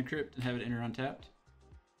the mana crypt and have it enter untapped.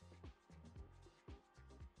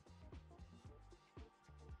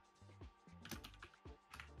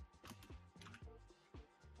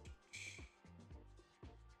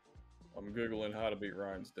 I'm Googling how to beat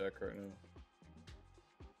Ryan's deck right now.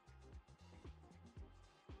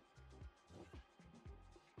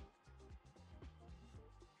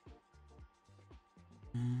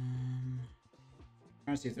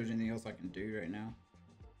 Trying to see if there's anything else I can do right now.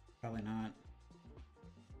 Probably not.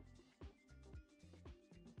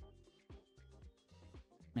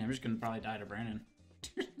 Man, I'm just gonna probably die to Brandon.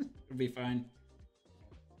 It'll be fine.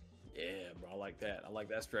 Yeah, bro, I like that. I like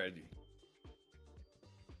that strategy.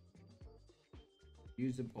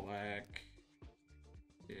 Use a black.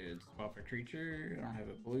 It's swap a creature. I don't have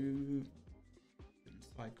a blue. Didn't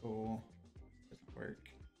cycle. Doesn't work.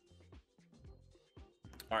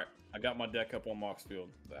 All right, I got my deck up on Moxfield,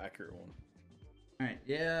 the accurate one. All right,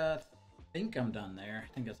 yeah, I think I'm done there.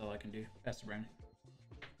 I think that's all I can do. Pass to Brandon.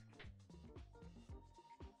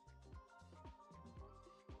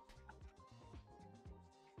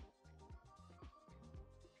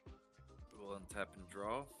 We'll untap and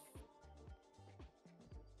draw.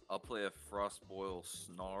 I'll play a Frostboil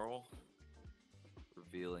Snarl,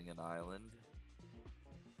 revealing an island.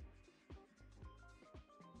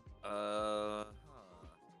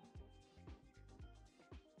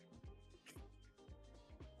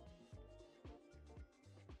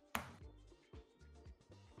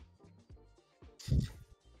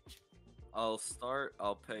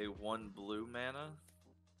 I'll pay 1 blue mana.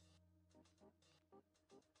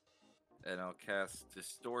 And I'll cast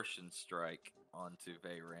Distortion Strike onto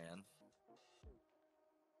Veyran.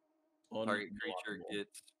 Target creature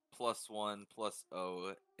gets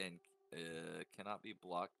 +1/+0 and cannot be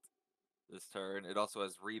blocked this turn. It also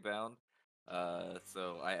has Rebound.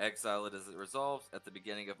 So I exile it as it resolves. At the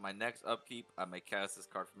beginning of my next upkeep, I may cast this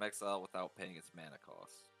card from exile without paying its mana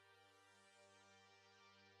cost.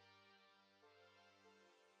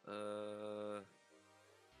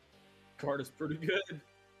 Card is pretty good.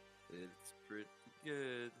 It's pretty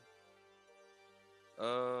good. Yeah,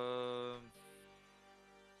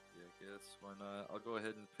 I guess why not? I'll go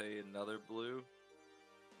ahead and pay another blue,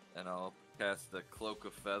 and I'll cast the Cloak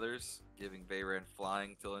of Feathers, giving Veyran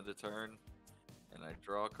flying till end of turn, and I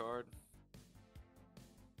draw a card.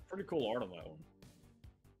 Pretty cool art on that one.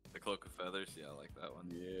 The Cloak of Feathers, yeah, I like that one.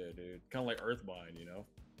 Yeah, dude. Kind of like Earthbind, you know?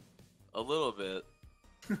 A little bit.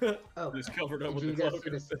 Oh, Just covered up did with you the guys cloak see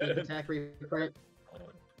of this Feathers. attack reprint?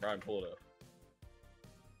 Ryan, pull it up.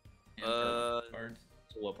 And cards.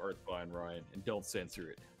 Pull up Earthbind, Ryan, and don't censor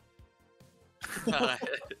it.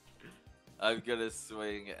 I'm gonna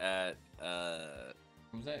swing at What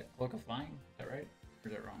was that? Cloak of Flying? Is that right? Or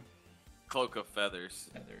is that wrong? Cloak of Feathers.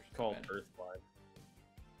 Feathers. Called Bad. Earthbind.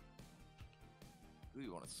 Who do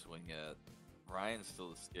you want to swing at? Ryan's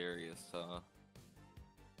still the scariest, huh?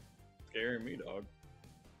 Scaring me, dog.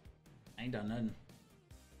 I ain't done nothing.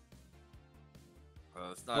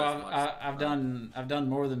 It's not Well, as much. I've done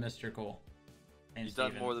more than Mr. Cole. And You've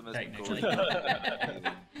done Steven, more than Mr. Cole.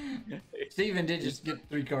 technically. Steven did just get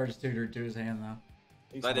 3 cards tutored to his hand, though.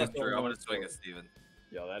 That is true. I'm gonna swing at Steven.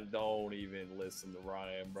 Yo, that don't even listen to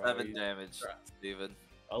Ryan, bro. 7 damage, Steven.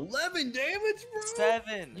 11 damage, bro?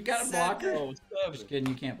 7! You got a blocker? Oh, Just kidding,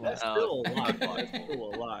 you can't block. That's still a lot. That's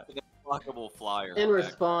still a lot. Blockable flyer. In back.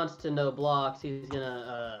 response to no blocks, he's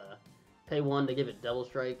gonna pay 1 to give it double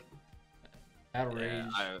strike. Battle Yeah,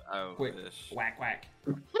 rage. I Quick. wish. Whack, whack.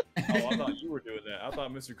 Oh, I thought you were doing that. I thought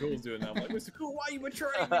Mr. Cool was doing that. I'm like, Mr. Cool, why you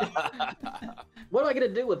betraying me? What am I gonna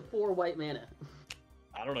do with 4 white mana?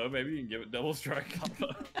 I don't know. Maybe you can give it double strike.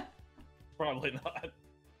 Probably not.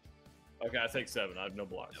 Okay, I take 7. I have no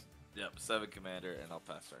blocks. Yep, 7 commander, and I'll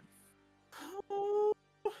pass turn.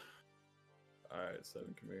 Alright,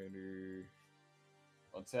 7 commander.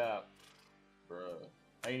 On tap. Bruh.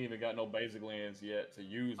 I ain't even got no basic lands yet to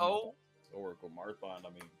use. Oh. Oracle Marthbond, I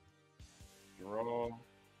mean. Draw.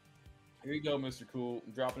 Here you go, Mr. Cool.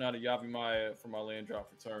 I'm dropping out a Yavi Maya for my land drop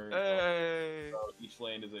return. Hey! Each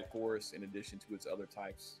land is a forest in addition to its other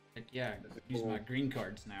types. Heck yeah, That's a use cool- my green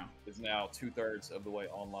cards now. Is now 2/3 of the way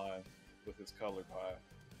online with its color pie.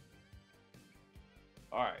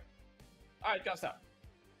 Alright. Alright, gotta stop.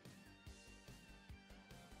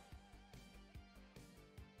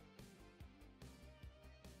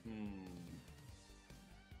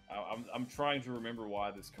 I'm trying to remember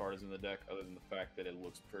why this card is in the deck, other than the fact that it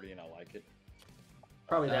looks pretty and I like it.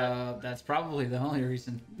 Probably that. That's probably the only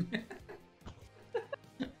reason.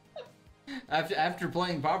 After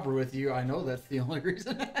playing Pauper with you, I know that's the only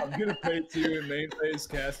reason. I'm gonna pay 2 in main phase,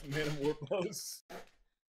 cast Mana Warpos.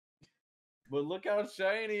 But look how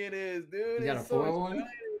shiny it is, dude. You got It's a so foil one? shiny,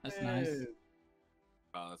 That's man. nice.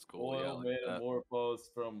 Oh, that's cool. Yeah, Foil like that. Metamorphose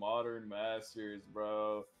from Modern Masters,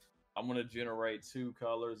 bro. I'm gonna generate 2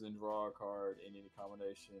 colors and draw a card in any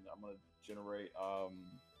combination. I'm gonna generate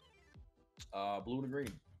blue and a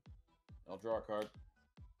green. I'll draw a card.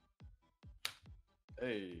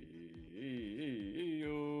 Hey,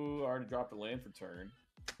 I already dropped a land for turn.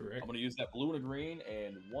 Correct. I'm gonna use that blue and a green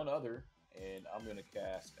and one other, and I'm gonna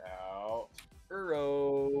cast out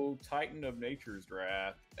Uro, Titan of Nature's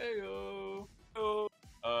Wrath. Heyo.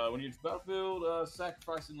 When you enter the battlefield,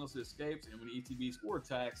 sacrifice unless it escapes, and when ETB score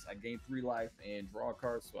attacks, I gain 3 life and draw a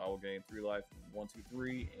card, so I will gain 3 life. 1, 2,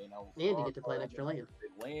 3, and I will. And you get to play an extra land.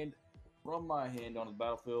 Land from my hand on the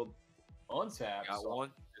battlefield, untap. Got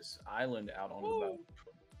one. This island out on the battlefield.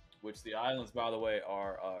 Which the islands, by the way,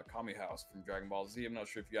 are Kami House from Dragon Ball Z. I'm not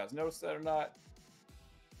sure if you guys noticed that or not.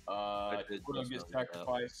 When gets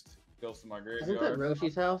sacrificed, goes to my graveyard. Isn't that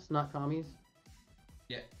Roshi's house, not Kami's?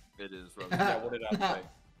 Yeah. It is. Rose. Yeah, what did I say?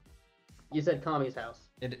 You said Kami's house.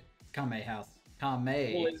 Kame house.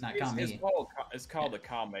 Kame, not Kami. It's called the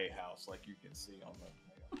Kame House, like you can see on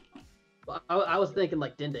the. Well, I was thinking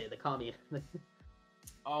like Dende, the Kami.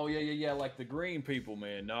 Oh yeah, like the green people,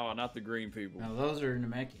 man. No, not the green people. No, those are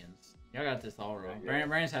Namekians. Y'all got this all wrong. Yeah.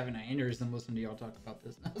 Brandon's having an aneurysm listening to y'all talk about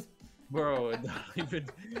this. Bro, even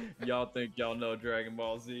y'all think y'all know Dragon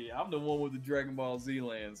Ball Z. I'm the one with the Dragon Ball Z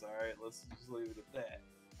lands. All right, let's just leave it at that.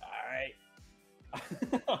 All right,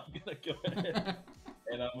 I'm gonna go ahead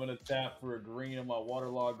and I'm gonna tap for a green on my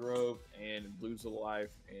Waterlog Grove and lose a life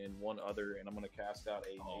and one other, and I'm gonna cast out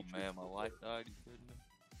a. Oh nature man, my life died. You kidding me?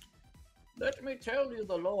 Let me tell you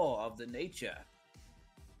the law of the nature.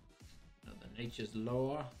 The nature's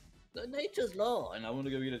law. The nature's law. And I'm going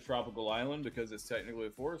to go get a tropical island because it's technically a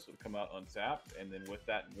forest. It'll come out untapped. And then with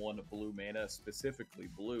that 1 blue mana, specifically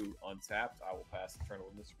blue, untapped, I will pass the turn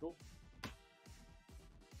with Mystical.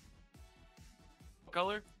 What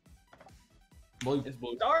color? Blue. It's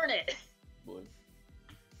blue. Darn it! Blue.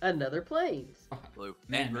 Another plains. Blue.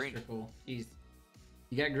 Man, And green. Mr. Cool. Jeez.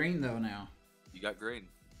 You got green though now. You got green.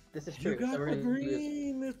 This is true. You got So we're the gonna do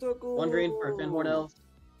green, Mr. Cool. 1 green for Finhorn Elves,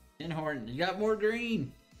 Inhorn, you got more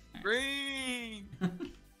green. Green.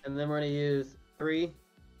 and then we're gonna use 3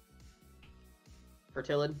 for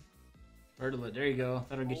Tillid. Fertilid, there you go.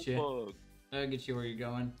 That'll get you. Oh, That'll get you where you're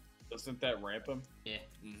going. Doesn't that ramp him? Yeah.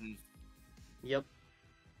 mm-hmm. Yep.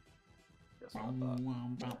 That's what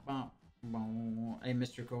I thought. Hey,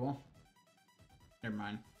 Mr. Cool. Never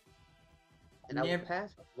mind. And I will Never-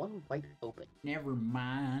 pass with 1 white open. Never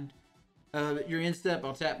mind. Your instep,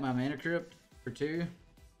 I'll tap my Mana Crypt for 2,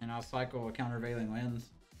 and I'll cycle a countervailing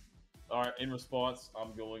lens. All right, in response,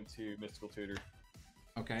 I'm going to Mystical Tutor.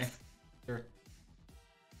 Okay. Sure.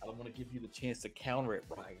 I don't want to give you the chance to counter it,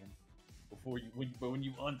 Ryan. Before you, when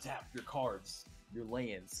you untap your cards, your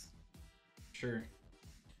lands. Sure.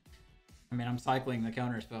 I mean, I'm cycling the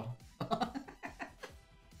counter spell.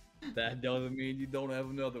 That doesn't mean you don't have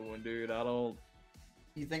another one, dude. I don't.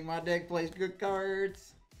 You think my deck plays good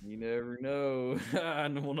cards? You never know.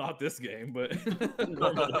 Well, not this game, but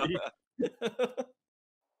normally.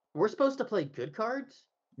 We're supposed to play good cards?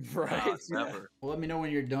 Right? Never. Well, let me know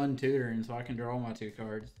when you're done tutoring so I can draw my 2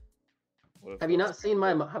 cards. What if Have you I- not seen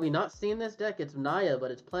Have you not seen this deck? It's Naya,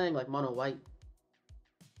 but it's playing like mono white.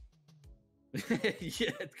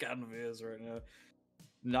 Yeah, it kind of is right now.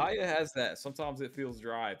 Naya has that. Sometimes it feels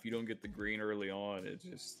dry if you don't get the green early on. It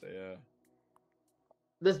just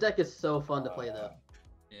This deck is so fun to play though.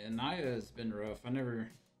 Yeah, Naya has been rough. I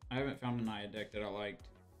haven't found a Naya deck that I liked,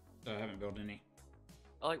 so I haven't built any.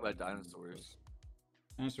 I like my dinosaurs.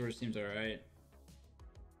 Dinosaur seems alright.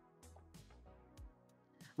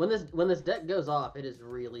 When this deck goes off, it is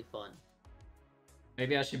really fun.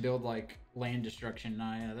 Maybe I should build like land destruction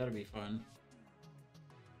Naya. That'll be fun.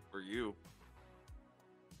 For you.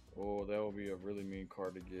 Oh, that would be a really mean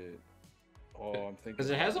card to get. Oh, I'm thinking Because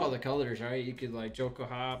it has all the colors, right? You could like Joko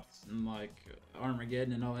Hops and like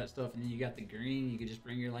Armageddon and all that stuff, and then you got the green. You could just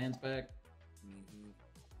bring your lands back. Mm-hmm.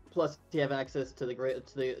 Plus, you have access to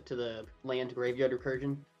the land graveyard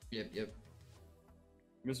recursion. Yep.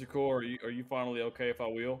 Mr. Cole, are you finally okay if I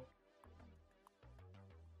wheel?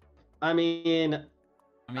 I mean,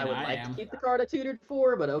 I would I like am. to keep the card I tutored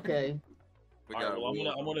for, but okay. We All got. right,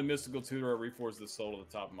 well, I'm gonna mystical tutor. I reforce this soul to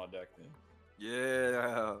the top of my deck then.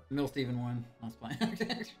 Yeah. Mill Steven won. I was playing.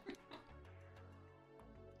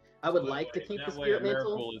 I would That like to way- keep the that way Spirit a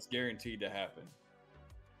miracle Mantle. is guaranteed to happen.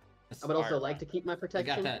 I would also Alright. like to keep my I got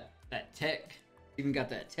protection. that tech. Even got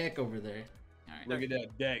that tech over there. All right. Look at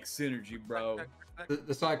that deck synergy, bro.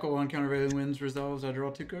 The cycle on countervailing winds resolves. I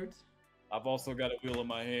draw 2 cards. I've also got a wheel in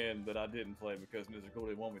my hand that I didn't play because Mr. Cool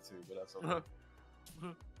didn't want me to, but that's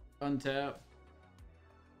okay. Untap.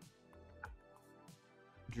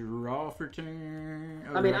 Draw for turn.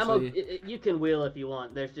 Oh, I mean, actually... you can wheel if you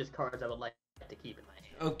want. There's just cards I would like to keep in my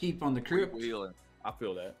hand. Oh, keep on the crypt. Wheeling. I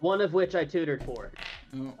feel that. One of which I tutored for.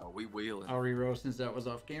 Oh, We wheeling. I'll reroll since that was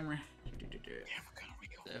off camera.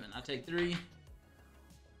 7. I take 3.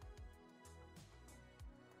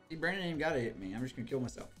 See, Brandon ain't gotta hit me. I'm just gonna kill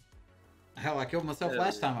myself. Hell, I killed myself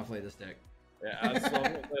last time I played this deck. Yeah, I saw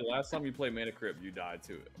last time you played Mana Crypt, you died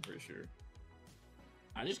to it. I'm pretty sure.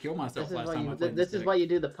 I just killed myself This is last why time you. I played This is deck. why you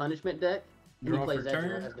do the punishment deck. And Draw you play for Zedra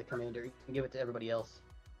turn. as the commander. You can give it to everybody else.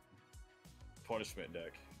 Punishment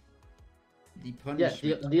deck. The Yes,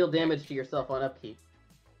 punishment. deal damage to yourself on upkeep.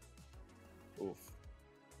 Oof.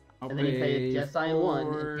 I'll And then you pay pay Jessie 1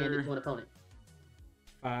 and 4, hand it to an opponent.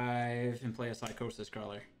 5, and play a Psychosis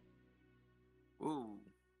Crawler. Ooh.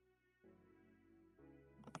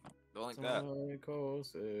 Don't like that.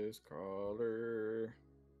 Psychosis Crawler.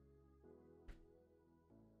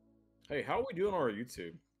 Hey, how are we doing on our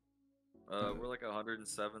YouTube? We're like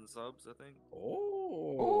 107 subs, I think.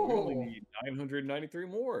 Oh, we only need 993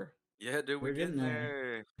 more. Yeah, dude, we're We're getting getting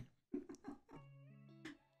there.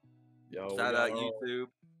 Yo, Shout out YouTube.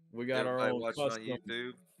 We got our Everybody own watching on custom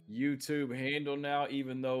YouTube. YouTube handle now,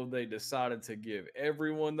 even though they decided to give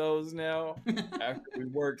everyone those now after we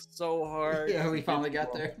worked so hard. Yeah, we finally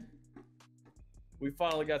got there. We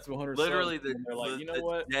finally got to 100 Literally, subs. And they're like, you know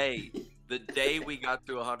what? The day we got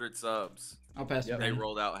to 100 subs, I'll pass it. they Brandon.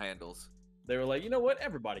 rolled out handles. They were like, you know what?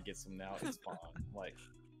 Everybody gets them now. It's fine. Like,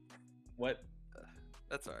 what?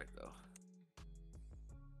 That's alright though.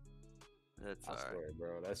 That's I alright. swear,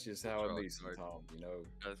 bro. That's just how it be sometimes, you know.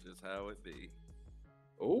 That's just how it be.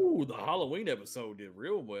 Oh, the Halloween episode did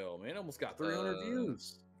real well, man. Almost got 300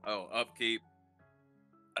 views. Oh, upkeep.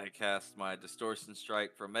 I cast my Distortion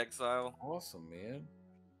Strike from Exile. Awesome, man.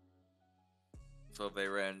 So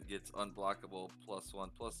Veyran gets unblockable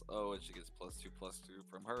 +1/+0, and she gets +2/+2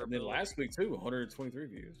 from her. And then ability. last week, too, 123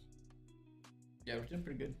 views. Yeah, we're doing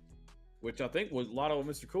pretty good. Which I think was Lotto and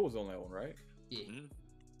Mr. Cool was on that one, right? Yeah. Mhm.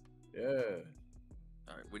 Yeah.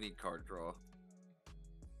 Alright, we need card draw.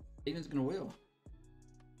 Steven's gonna wheel.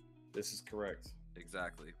 This is correct.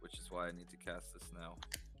 Exactly, which is why I need to cast this now.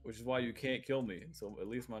 Which is why you can't kill me until at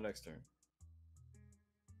least my next turn.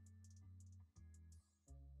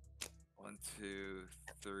 1, 2,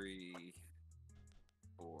 3,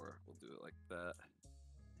 4. We'll do it like that.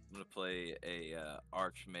 I'm gonna play a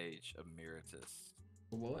Archmage Emeritus.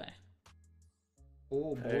 Oh boy.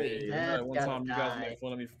 Oh boy. Hey, That's one gotta time you guys die. made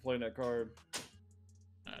fun of me for playing that card.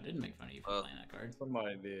 I didn't make fun of you for playing that card.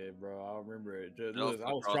 Somebody did, bro. I remember it. Just, It also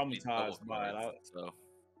I was cost me double traumatized by it. cards, so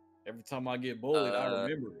Every time I get bullied, I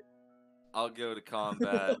remember it. I'll go to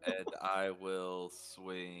combat and I will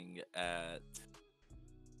swing at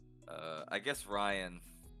I guess Ryan.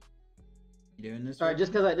 You doing this? Sorry,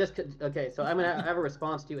 just because okay. So I'm gonna have a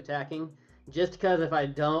response to you attacking. Just because if I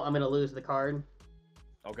don't, I'm gonna lose the card.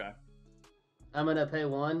 Okay. I'm gonna pay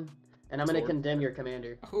 1, and I'm gonna Sword. condemn your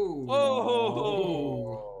commander. Oh.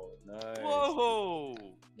 Whoa! Oh, nice. Whoa!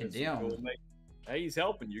 That's Damn. cool, mate. Hey, he's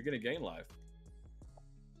helping. You're gonna gain life.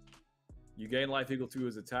 You gain life equal to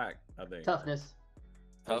his attack, I think. Toughness.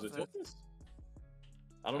 Oh, is it Toughness? toughness?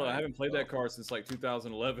 I don't know. I haven't played that card since like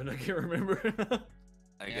 2011. I can't remember.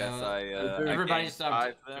 I Yeah, guess I everybody gained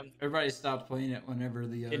stopped. 5 then. Everybody stopped playing it whenever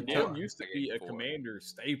the. Condemn used to I be gained a 4. commander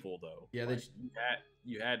staple, though. Yeah, they. Like,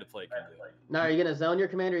 you had to play Condemn. Now, are you gonna zone your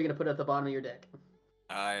commander? Or are you gonna put it at the bottom of your deck?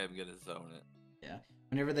 I am gonna zone it. Yeah.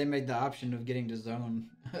 Whenever they made the option of getting to zone,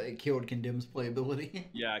 it killed Condemn's playability.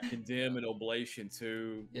 Yeah, Condemn and Oblation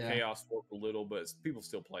too. Yeah. Chaos Warp a little, but people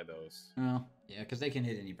still play those. Oh, yeah, because they can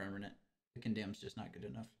hit any permanent. The Condemn's just not good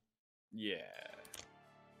enough. Yeah.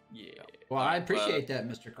 Yeah. Well, I appreciate that,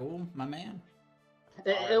 Mr. Cool, my man.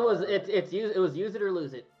 It was use it or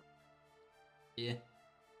lose it. Yeah.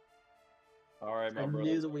 All right, my I brother.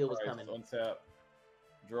 knew the wheel was Christ, coming. Untap.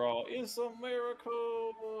 Draw. It's a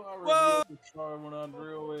miracle. I Whoa! reveal the card when I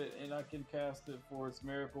drew it, and I can cast it for its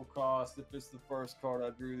miracle cost if it's the first card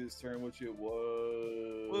I drew this turn, which it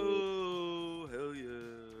was. Whoa! Hell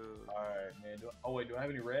yeah! All right, man. Oh wait, do I have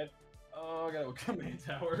any red? Oh, I got a command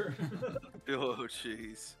tower. Oh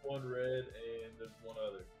jeez. One red and there's one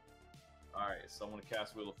other. All right, so I'm gonna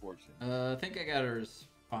cast Wheel of Fortune. I think I got a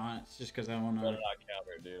response just because I want Better to. not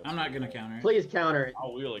counter it, dude. I'm not going to counter it. Please counter it.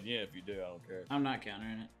 I'll wheel again if you do. I don't care. I'm not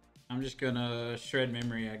countering it. I'm just going to shred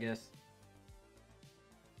memory, I guess.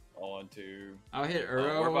 On to. I'll hit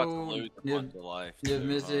We're about to Uro, lose a bunch of life. Niv too,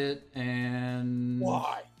 Miss huh? it, and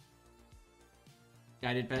Why?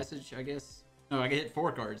 Guided Passage, I guess. No, I can hit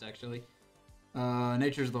 4 cards, actually.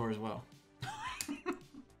 Nature's Lore as well.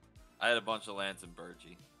 I had a bunch of lands in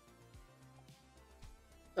Burgee.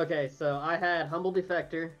 Okay, so I had Humble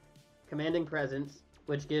Defector, Commanding Presence,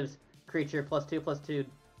 which gives creature +2/+2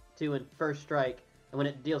 in first strike, and when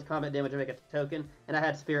it deals combat damage, I make a token. And I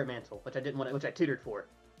had Spirit Mantle, which I didn't want, which I tutored for.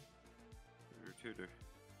 Tutor.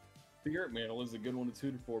 Spirit Mantle is a good one to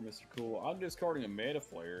tutor for, Mr. Cool. I'm discarding a Mana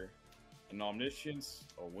Flare, an Omniscience,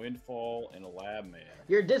 a Windfall, and a Lab Mana.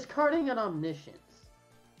 You're discarding an Omniscience.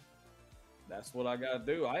 That's what I gotta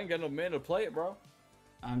do. I ain't got no mana to play it, bro.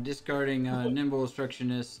 I'm discarding Nimble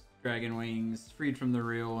Obstructionist, Dragon Wings, Freed from the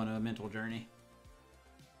Real, and a Mental Journey.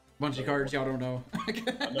 Bunch of cards y'all don't know.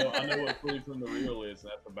 I know what Freed from the Real is.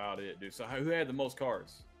 That's about it, dude. So who had the most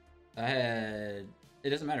cards? I had. It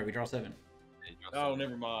doesn't matter. We draw 7. Oh,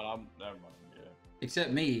 never mind. Never mind. Yeah.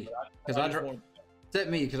 Except me, because I draw. Except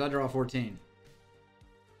me, because I draw 14.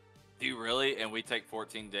 Do you really? And we take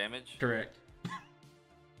 14 damage? Correct.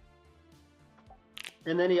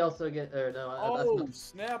 And then he also get. Or no, that's not,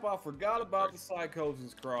 snap! I forgot about the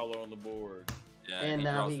Psychosis Crawler on the board. Yeah, And he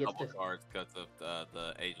now draws he gets double to- cards because of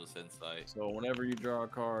the Ageless Insight. So whenever you draw a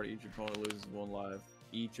card, each opponent loses 1 life.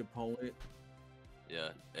 Each opponent. Yeah,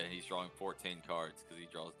 and he's drawing 14 cards because he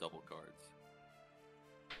draws double cards.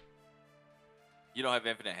 You don't have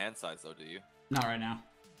infinite hand size though, do you? Not right now.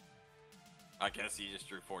 I guess he just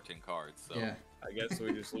drew 14 cards. So Yeah, I guess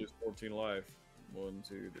we just lose 14 life. 1,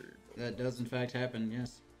 2, 3. 4. that does in fact happen.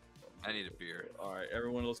 Yes. I need a beer. All right,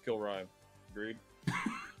 everyone, let's kill Rhyme. Agreed.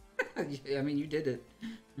 Yeah, I mean, you did it.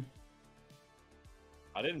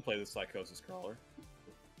 I didn't play the Psychosis Crawler.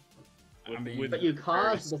 I mean- but you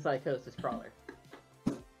caused the Psychosis Crawler.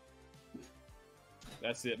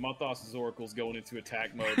 That's it. My Thassa's Oracle's going into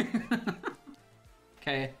attack mode.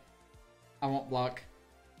 Okay. I won't block.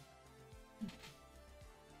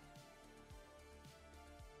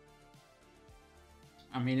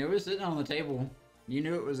 I mean, it was sitting on the table. You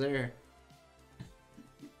knew it was there.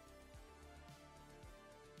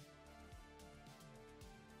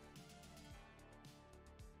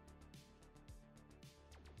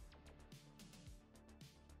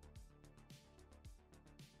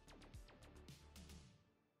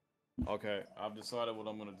 Okay, I've decided what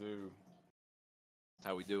I'm gonna do.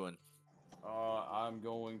 How we doing? I'm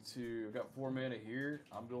going to. I've got 4 mana here.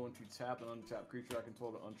 I'm going to tap an untapped creature I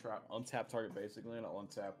control to untap target basic land. I'll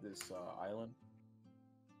untap this island,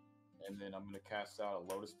 and then I'm going to cast out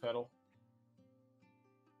a Lotus Petal,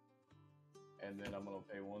 and then I'm going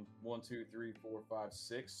to pay 1, 2, 3, 4, 5,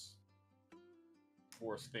 6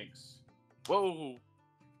 for a Sphinx. Whoa!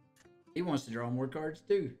 He wants to draw more cards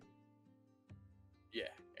too. Yeah,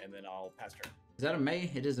 and then I'll pass turn. Is that a May?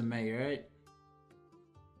 It is a May, right?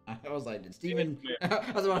 I was like, did Steven... Yeah.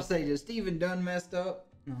 I was about to say, did Steven done messed up?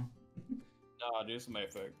 No. Nah, dude, it's a May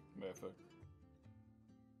effect. May effect.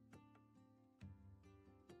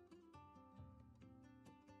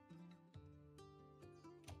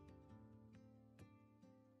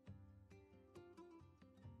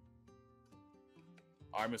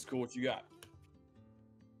 All right, Miss Cool, what you got?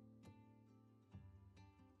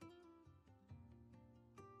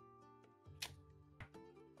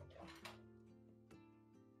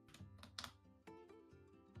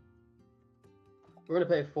 We're gonna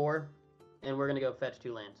pay 4, and we're gonna go fetch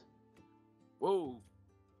 2 lands. Whoa!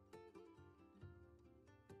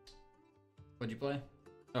 What'd you play?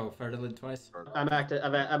 Oh, Fertilid twice? I'm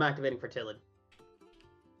activating Fertilid.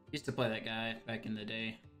 Used to play that guy back in the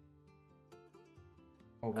day.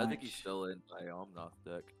 Oh, I think he's still in my Omnoth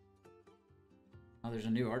deck. Oh, there's a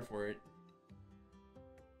new art for it.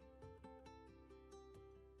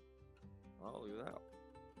 Oh, look at that.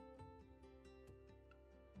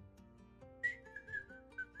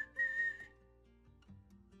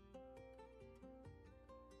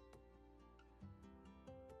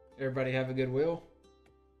 Everybody have a good will?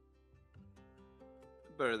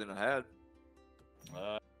 Better than I had.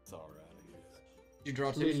 It's all right, I guess. Did you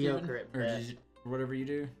draw 2, Mediocre Steven? at Or best. did you, or whatever you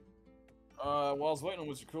do? While I was waiting on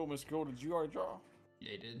Mr. Cool, did you already draw?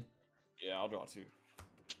 Yeah, you did. Yeah, I'll draw 2.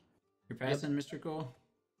 You're passing, Mr. Cole?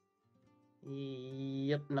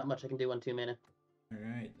 Yep, not much I can do on 2 mana.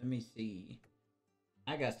 Alright, let me see.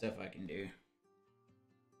 I got stuff I can do.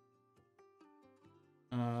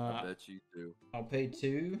 I bet you do. I'll pay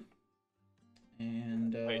 2.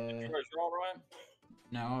 And, Wait, did you guys draw, Ryan?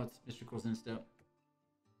 no, it's Mr. Cole's in step.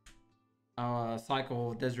 I'll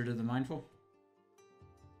cycle Desert of the Mindful.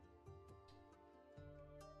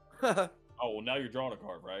 Oh, well, now you're drawing a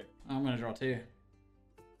card, right? I'm gonna draw 2.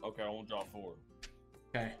 Okay, I won't draw 4.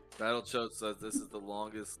 Okay. Battle Choke says this is the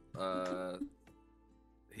longest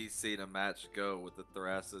he's seen a match go with the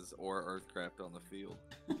Thraces or Earthcraft on the field.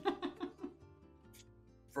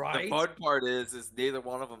 Right? The fun part is neither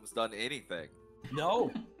one of them's done anything.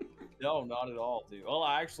 No. No, not at all, dude. Well,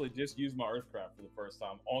 I actually just used my Earthcraft for the first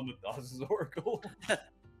time on the Oz's Oracle.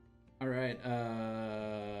 All right.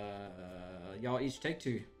 Y'all each take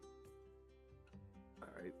 2. All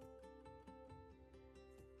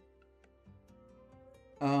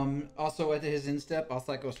right. Also at his instep, I'll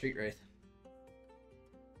cycle Street Wraith.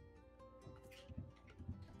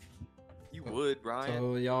 You would, Brian.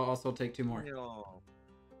 So y'all also take 2 more. No.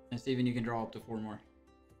 And Steven, you can draw up to 4 more.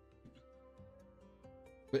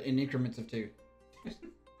 But in increments of 2.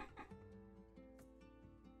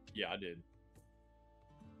 Yeah, I did.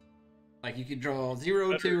 Like you could draw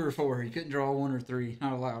 0, 2, or 4. You couldn't draw 1 or 3.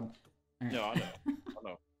 Not allowed. Right. No, I know. I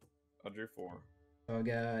know. I drew 4. So I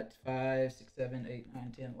got 5, 6, 7, 8,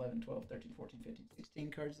 9, 10, 11, 12, 13, 14, 15,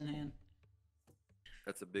 16 cards in hand.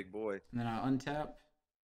 That's a big boy. And then I'll untap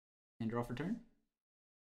and draw for turn.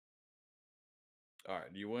 All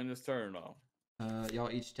right, do you win this turn or no?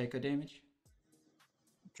 Y'all each take a damage.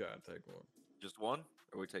 Try and take one. Just one,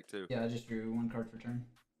 or we take 2? Yeah, I just drew 1 card for turn.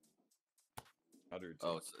 I drew 2.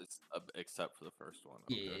 Oh, it's except for the first one.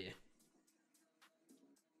 Okay. Yeah.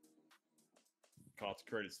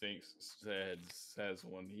 Consecrated Sphinx says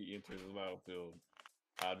when he enters the battlefield,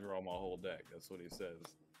 I draw my whole deck. That's what he says.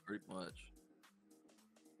 Pretty much.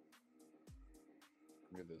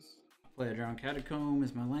 Look at this. Play a Drowned Catacomb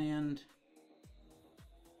is my land.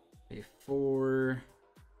 Pay 4.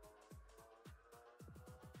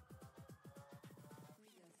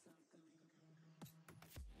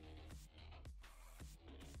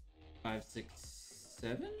 Five, 6,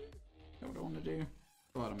 7? Is that what I want to do?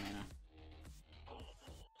 A lot of mana.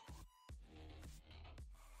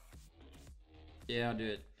 Yeah, I'll do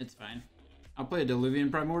it. It's fine. I'll play a Diluvian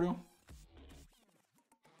Primordial.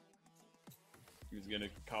 He's gonna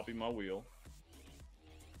copy my wheel,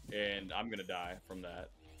 and I'm gonna die from that.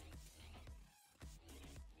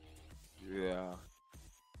 Yeah.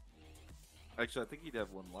 Actually, I think he'd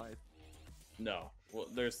have 1 life. No, well,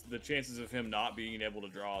 there's the chances of him not being able to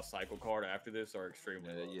draw a cycle card after this are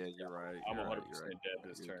extremely low. Yeah, you're right. I'm you're 100% right, dead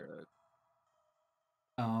this you're turn. dead.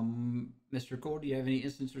 Mr. Cole, do you have any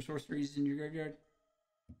instants or sorceries in your graveyard?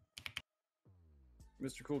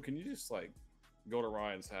 Mr. Cool, can you just like go to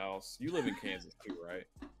Ryan's house? You live in Kansas too, right?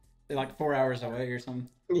 They're like 4 hours away or something.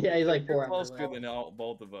 Yeah, he's like 4 You're hours closer away. than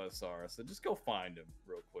both of us are, so just go find him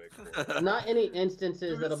real quick. Not any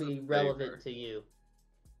instances that'll Do us a be favor. relevant to you.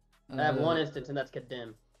 I have 1 instance, and that's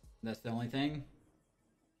Condemn. That's the only thing.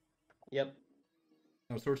 Yep.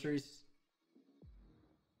 No sorceries.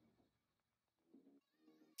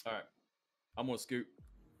 All right, I'm gonna scoot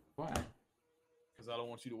Why? because I don't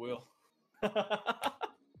want you to will.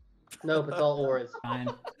 Nope, it's all auras. Fine.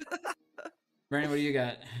 Brandon, what do you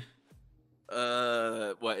got?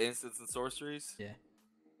 What instants and sorceries? Yeah.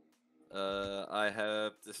 I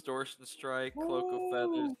have Distortion Strike, Cloak of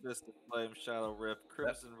Feathers, Fist of Flame, Shadow Rift,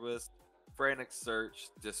 Crimson Wisp, Frantic Search,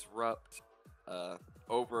 Disrupt,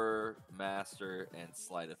 Overmaster, and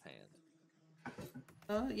Sleight of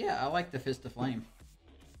Hand. Yeah, I like the Fist of Flame.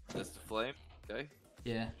 Fist of Flame, okay.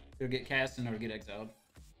 Yeah, it'll get cast and it'll get exiled.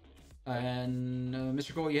 And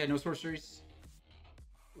Mr. Cole, you had no sorceries?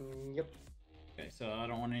 Yep. Okay, so I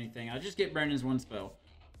don't want anything. I just get Brandon's 1 spell.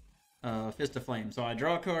 Fist of Flame. So I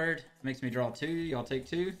draw a card, makes me draw 2, y'all take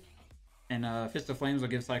 2. And Fist of Flames will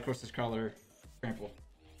give Psychosis Crawler trample.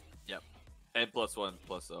 Yep. And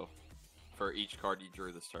 +1/+0 for each card you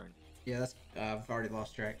drew this turn. Yeah, that's I've already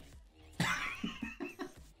lost track.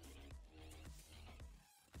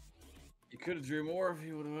 You could have drew more if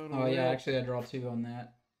you would have. Oh yeah, actually I draw 2 on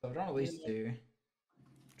that. So I've drawn at least 2.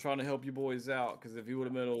 Trying to help you boys out because if you would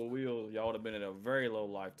have been on a wheel, y'all would have been at a very low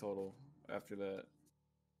life total after that.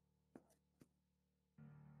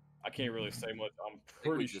 I can't really say much. I'm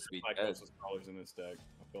pretty we'd sure just be Psychosis Crawler's in this deck.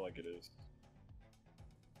 I feel like it is.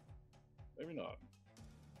 Maybe not.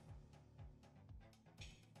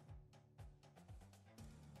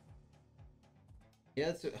 Yeah,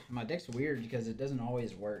 it's, my deck's weird because it doesn't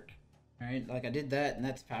always work. Right? Like I did that and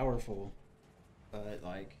that's powerful. But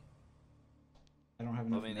like I don't have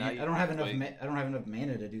enough I don't have enough I don't have enough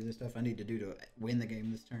mana to do the stuff I need to do to win the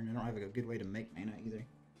game this turn. I don't have a good way to make mana either.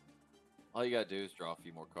 All you gotta do is draw a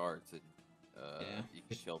few more cards, and Yeah, you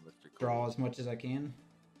can kill Mr. Cole. Draw as much as I can.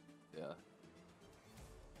 Yeah.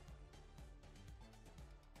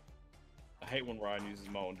 I hate when Ryan uses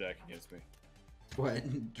my own deck against me.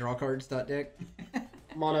 What? Draw cards deck?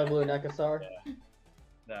 Mono blue Nekasar. Yeah,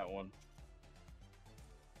 that one.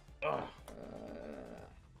 Ugh.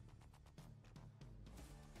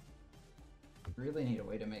 Really need a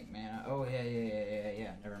way to make mana. Oh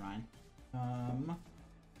yeah. Never mind.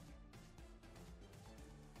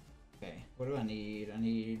 What do I need? I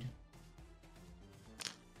need...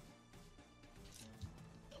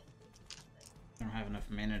 I don't have enough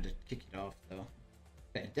mana to kick it off, though.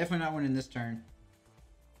 Okay, definitely not winning this turn.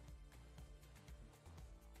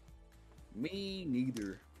 Me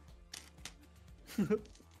neither. Are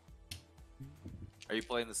you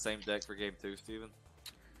playing the same deck for game 2, Steven?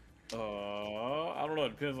 I don't know.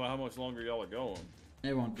 It depends on how much longer y'all are going.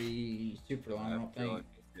 It won't be super long, I don't feel think. like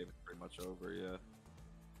this game is pretty much over, yeah.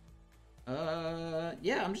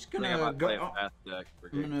 Yeah, I'm just I think I gonna might go. play a fast deck for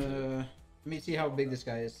I'm game 2. gonna. Let me see how big this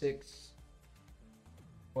guy is. 6,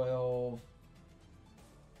 12,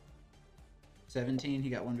 17. He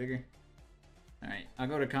got one bigger. Alright, I'll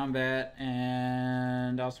go to combat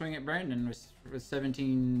and I'll swing at Brandon with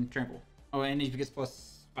 17 trample. Oh, and he gets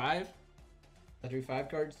plus 5? I drew 5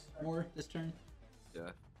 cards more this turn? Yeah.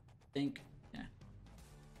 I think. Yeah.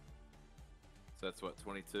 So that's what,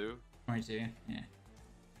 22? 22, yeah.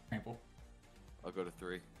 Trample. I'll go to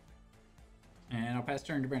 3. And I'll pass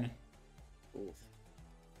turn to Brandon. Oof.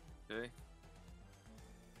 Okay.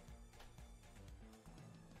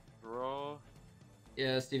 Draw.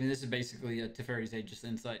 Yeah, Steven, this is basically a Teferi's Aegis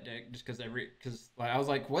Insight deck, just because like I was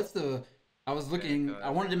like, what's the? I was looking. Yeah, I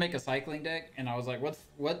wanted to make a cycling deck, and I was like,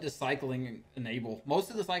 what does cycling enable? Most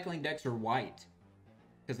of the cycling decks are white,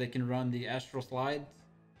 because they can run the Astral Slides.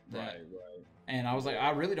 Right. And I was like, I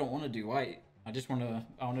really don't want to do white. I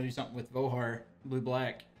want to do something with Vohar, blue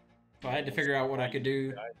black. So I had to figure out what I could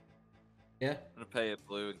do. Yeah. I'm gonna pay a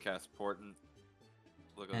blue and cast Portent.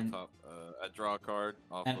 Look at the top. I draw a card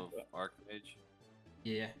off of Archmage.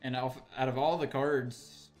 Yeah, and out of all the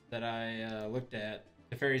cards that I looked at,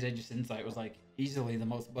 the Fairy's Aegis Insight was like easily the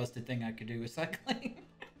most busted thing I could do with cycling.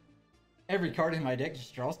 Every card in my deck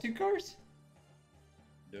just draws 2 cards.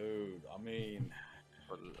 Dude, I mean...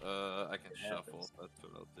 But, I can shuffle. That's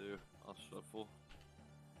what I'll do. I'll shuffle.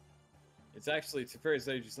 It's actually, Teferi's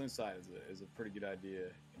Aegis Insight is a pretty good idea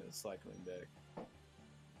in a cycling deck.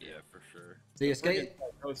 Yeah, for sure. The escape...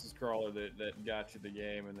 Psychosis Crawler that got you the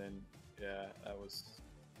game, and then... Yeah, that was...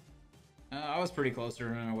 I was pretty close to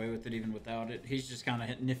running away with it even without it. He's just kind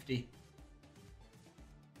of nifty.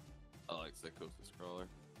 I like Psychosis Crawler.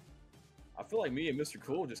 I feel like me and Mr.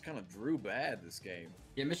 Cool just kind of drew bad this game.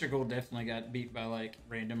 Yeah, Mr. Gold definitely got beat by like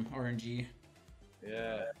random RNG.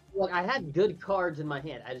 Yeah. Look, I had good cards in my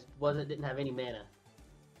hand. I just didn't have any mana.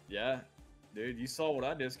 Yeah. Dude, you saw what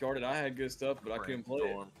I discarded. I had good stuff, but I couldn't play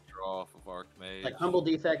it. Draw off of Archmage. Like Humble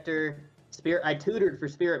Defector, Spirit. I tutored for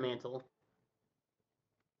Spirit Mantle.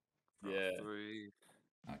 Yeah. 3.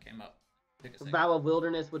 Oh, it came up. Took a second. Vow of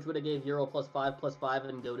Wilderness, which would have gave Uril +5/+5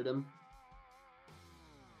 and goaded him.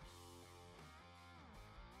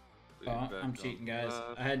 Oh, I'm cheating, guys.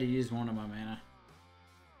 I had to use one of my mana.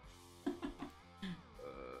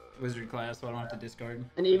 Wizard class, so I don't have to discard.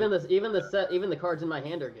 And even the cards in my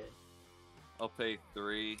hand are good. I'll pay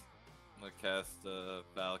 3. I'm gonna cast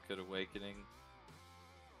Valakut Awakening.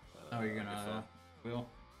 Oh, you're gonna will?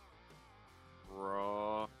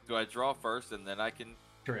 Draw. Do I draw first and then I can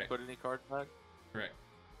Correct. put any cards back? Correct.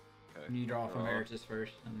 Okay. You draw from Emeritus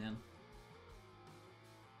first, and then.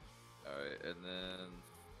 Alright, and then.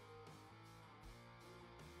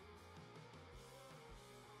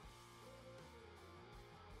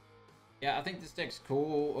 Yeah, I think this deck's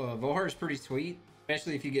cool. Vohar's pretty sweet,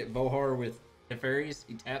 especially if you get Vohar with the fairies.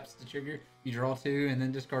 He taps the trigger, you draw 2, and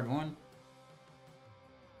then discard 1.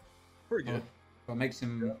 Pretty good. So it makes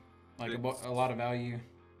him like a lot of value.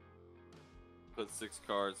 Put 6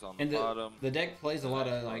 cards on And the bottom. the deck plays a lot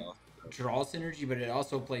of like draw synergy, but it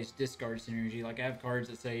also plays discard synergy. Like I have cards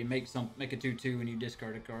that say make a 2/2 when you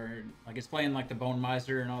discard a card. Like it's playing like the Bone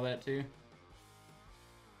Miser and all that too.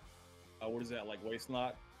 What is that, like Waste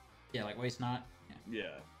Not? Yeah, like Waste Not.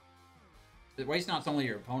 Yeah. The Waste Not's only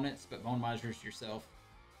your opponents, but Bone Miser's yourself.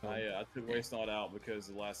 So, I took Waste Not out because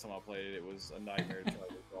the last time I played it, it was a nightmare to try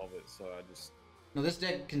to resolve it, so I just... No, this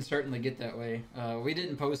deck can certainly get that way. We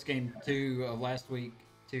didn't post game 2 of last week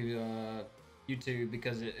to YouTube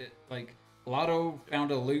because it like Lotto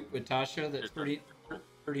found a loop with Tasha that's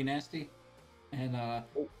pretty nasty, and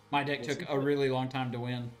my deck took a really long time to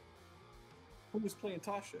win. Who was playing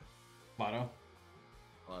Tasha? Lotto.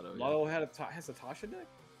 Lotto has a Tasha deck?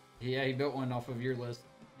 Yeah, he built one off of your list.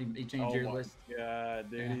 He changed your list. Yeah,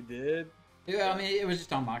 dude, he did? Yeah, I mean, it was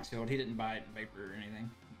just on Moxfield. He didn't buy it in paper or anything.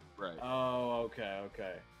 Right. Oh, okay.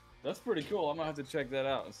 That's pretty cool. I'm gonna have to check that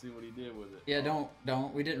out and see what he did with it. Yeah,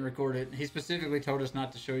 don't. We didn't record it. He specifically told us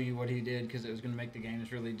not to show you what he did because it was going to make the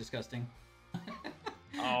games really disgusting.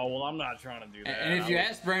 Oh, well, I'm not trying to do that. And if you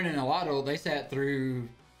ask Brandon and Lotto, they sat through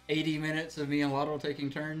 80 minutes of me and Lotto taking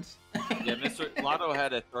turns. Yeah, Mr. Lotto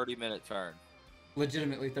had a 30-minute turn.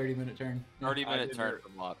 legitimately 30-minute turn. 30-minute turn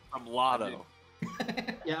from Lotto.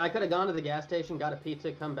 Yeah, I could have gone to the gas station, got a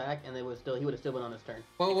pizza, come back, and he would have still been on his turn.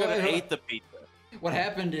 Well, You could have ate the pizza. What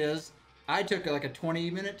happened is I took like a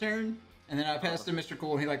 20-minute turn, and then I passed to Mr.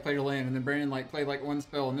 Cool, and he like played a land, and then Brandon like played like one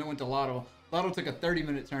spell, and then went to Lotto. Lotto took a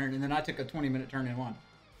 30-minute turn, and then I took a 20-minute turn and won.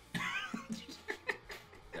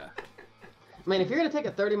 Yeah. Man, if you're gonna take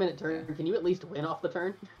a 30-minute turn, can you at least win off the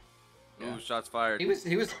turn? Ooh, shots fired. He was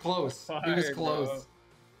close. He was Fired, close. bro.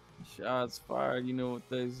 Shots fired. You know what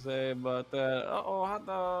they say about that. Uh-oh, hot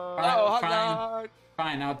dog. Alright, Oh, hot fine. dog.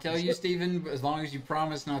 Fine, I'll tell you, Steven, as long as you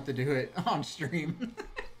promise not to do it on stream.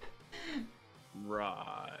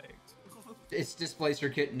 Right. It's Displacer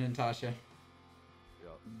Kitten and Tasha.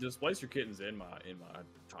 Displacer Kitten's in my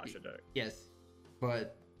Tasha deck. Yes,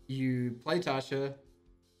 but you play Tasha.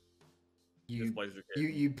 Displacer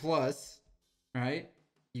Kitten. You plus, right?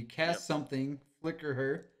 You cast something, flicker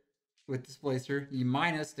her with Displacer. You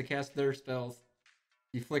minus to cast their spells.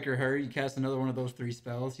 You flicker her, you cast another one of those 3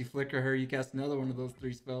 spells. You flicker her, you cast another one of those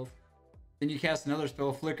 3 spells. Then you cast another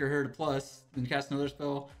spell, flicker her to plus, then cast another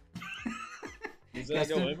spell. Does that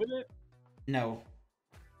go infinite? No.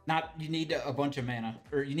 Not you need a bunch of mana.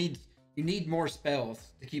 Or you need more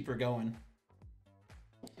spells to keep her going.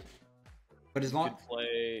 But as long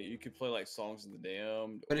You could play like Songs of the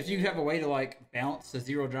Damned. But if you have a way to like bounce a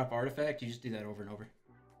 0-drop artifact, you just do that over and over.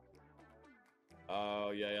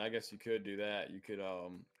 Oh yeah, I guess you could do that. You could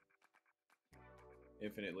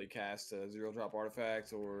infinitely cast 0-drop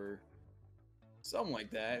artifacts or something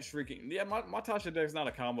like that. Shrieking. Yeah, my Tasha deck's not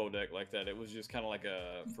a combo deck like that. It was just kind of like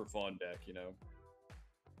a for fun deck, you know.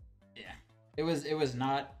 Yeah. It was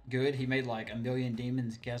not good. He made like a million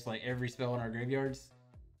demons cast like every spell in our graveyards.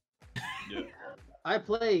 Yeah. I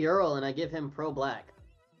play Uril and I give him pro black.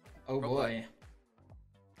 Oh Pro boy. black.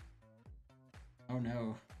 Oh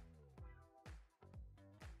no.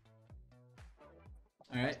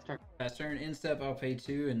 Alright. Fast turn, instep, I'll pay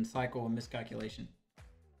 2, and cycle a miscalculation.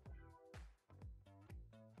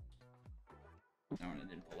 No, it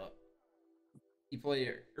didn't pull up. You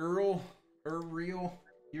play Uril,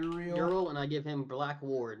 Uril and I give him black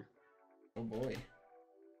ward. Oh boy.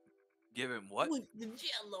 Give him what?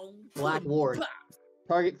 Black ward.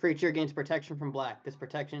 Target creature gains protection from black. This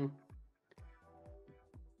protection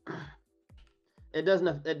it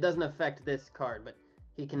doesn't affect this card, but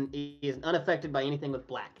he is unaffected by anything with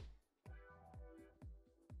black.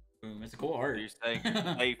 Boom, it's a cool art. You're saying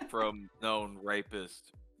safe from known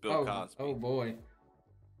rapist Bill Cosby. Oh boy.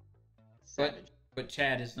 Savage. But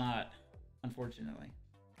Chad is not, unfortunately.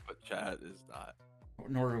 But Chad is not.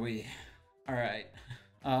 Nor are we. Alright.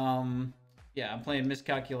 Yeah, I'm playing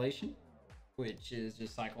Miscalculation, which is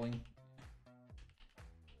just cycling.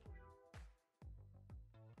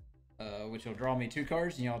 Which will draw me 2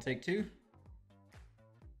 cards, and y'all take 2.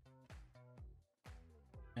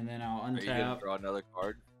 And then I'll Are you gonna untap. draw another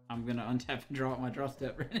card? I'm gonna untap and draw out my draw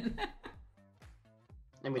step, Brandon.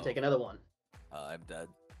 And we take another one. I'm dead.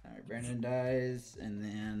 Alright, Brandon dies, and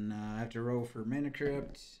then I have to roll for Mana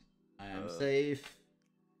Crypt. I am safe.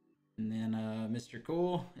 And then Mr.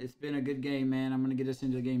 Cool, it's been a good game, man. I'm gonna get us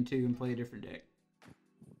into game 2 and play a different deck.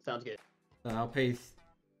 Sounds good. I'll pay.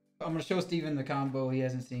 I'm gonna show Steven the combo he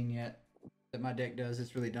hasn't seen yet that my deck does.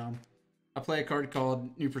 It's really dumb. I play a card called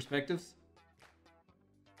New Perspectives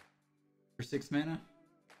for 6 mana.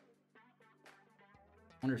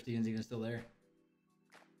 I wonder if Steven's even still there.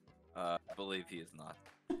 I believe he is not.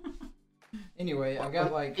 Anyway, I've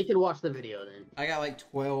got like You can watch the video then. I got like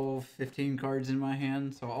 12, 15 cards in my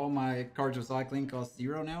hand, so all my cards with cycling cost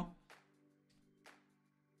 0 now.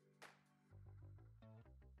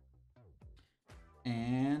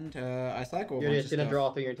 And I cycle a You're bunch just of gonna stuff.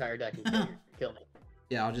 draw through your entire deck and kill me.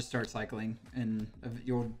 Yeah, I'll just start cycling, and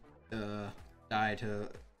you'll die to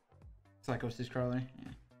Psychosis Crawler.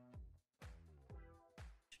 Yeah.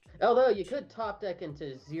 Although you could top deck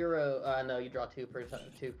into 0. No, you draw 2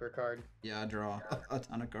 per card. Yeah, I draw a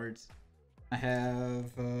ton of cards. I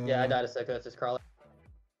have. Yeah, I died of Psychosis Crawler.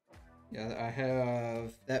 Yeah, I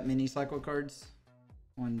have that many cycle cards.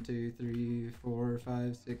 1, 2, 3, 4,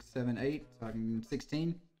 5, 6, 7, 8. So I can 16.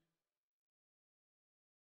 If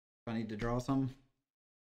I need to draw some,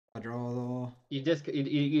 I draw all. You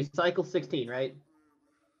cycle 16, right?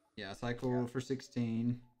 Yeah, I cycle for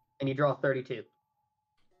 16. And you draw 32.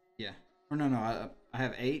 Yeah. Or no, I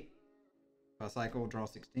have 8. If I cycle, draw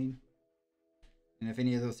 16. And if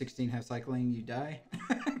any of those 16 have cycling, you die.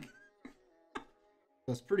 So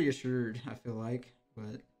it's pretty assured, I feel like.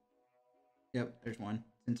 But, yep, there's one.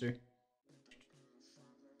 Sensor.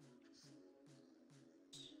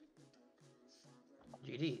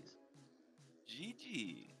 GG's.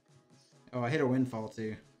 GG. Oh, I hit a windfall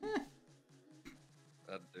too.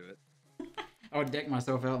 That'd do it. I would deck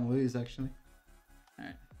myself out and lose, actually.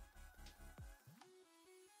 Alright.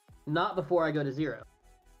 Not before I go to 0.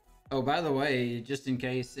 Oh, by the way, just in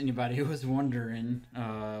case anybody was wondering,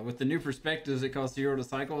 with the new perspectives, it costs 0 to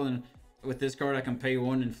cycle, and with this card, I can pay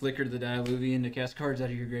 1 and flicker the Diluvian to cast cards out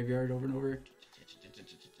of your graveyard over and over.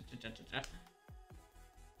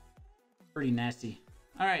 Pretty nasty.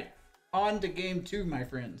 Alright, on to game 2, my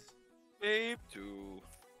friends. Game 2.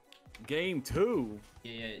 Game 2.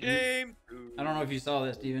 Yeah. Game 2. I don't know if you saw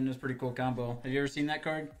that, Steven. It was a pretty cool combo. Have you ever seen that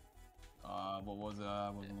card? What was it?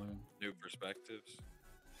 I wasn't looking. New perspectives.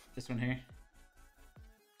 This one here.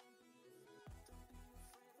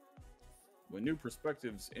 When new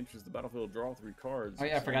perspectives enters the battlefield, draw 3 cards. Oh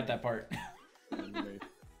yeah, I forgot that part. And you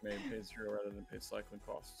may pay 0 rather than pay cycling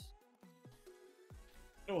costs.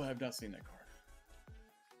 No, I have not seen that card.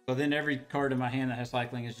 So then every card in my hand that has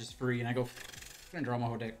cycling is just free, and I go and draw my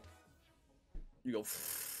whole deck. You go.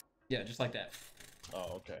 Yeah, just like that.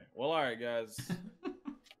 Oh, okay. Well, all right, guys.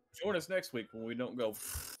 Join us next week when we don't go.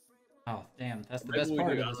 Oh, damn. That's the Maybe best we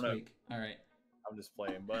part do, of I this don't know. week. All right. I'm just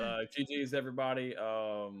playing, but GG's everybody.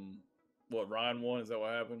 What Ryan won? Is that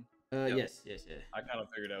what happened? Yep. Yes. I kind of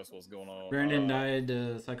figured that's what's going on. Brandon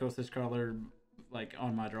died, Psychosis Crawler, like,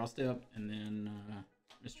 on my draw step, and then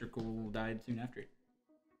Mr. Cool died soon after.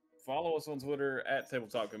 Follow us on Twitter at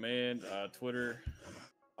Tabletop Command. Twitter.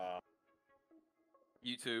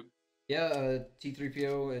 YouTube. Yeah,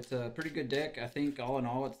 T3PO, it's a pretty good deck. I think all in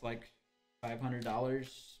all, it's like $500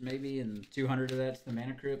 maybe, and 200 of that's the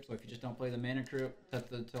Mana Crypt. So if you just don't play the Mana Crypt, that's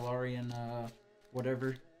the Tellarian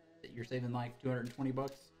whatever, that you're saving like 220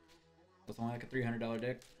 bucks. So it's only like a $300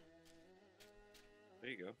 deck. There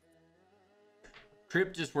you go.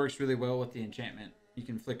 Crypt just works really well with the enchantment. You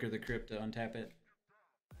can flicker the Crypt to untap it.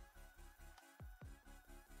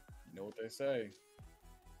 You know what they say.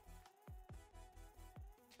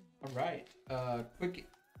 All right,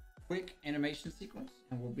 quick animation sequence,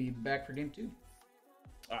 and we'll be back for game 2.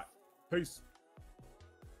 All right. Peace.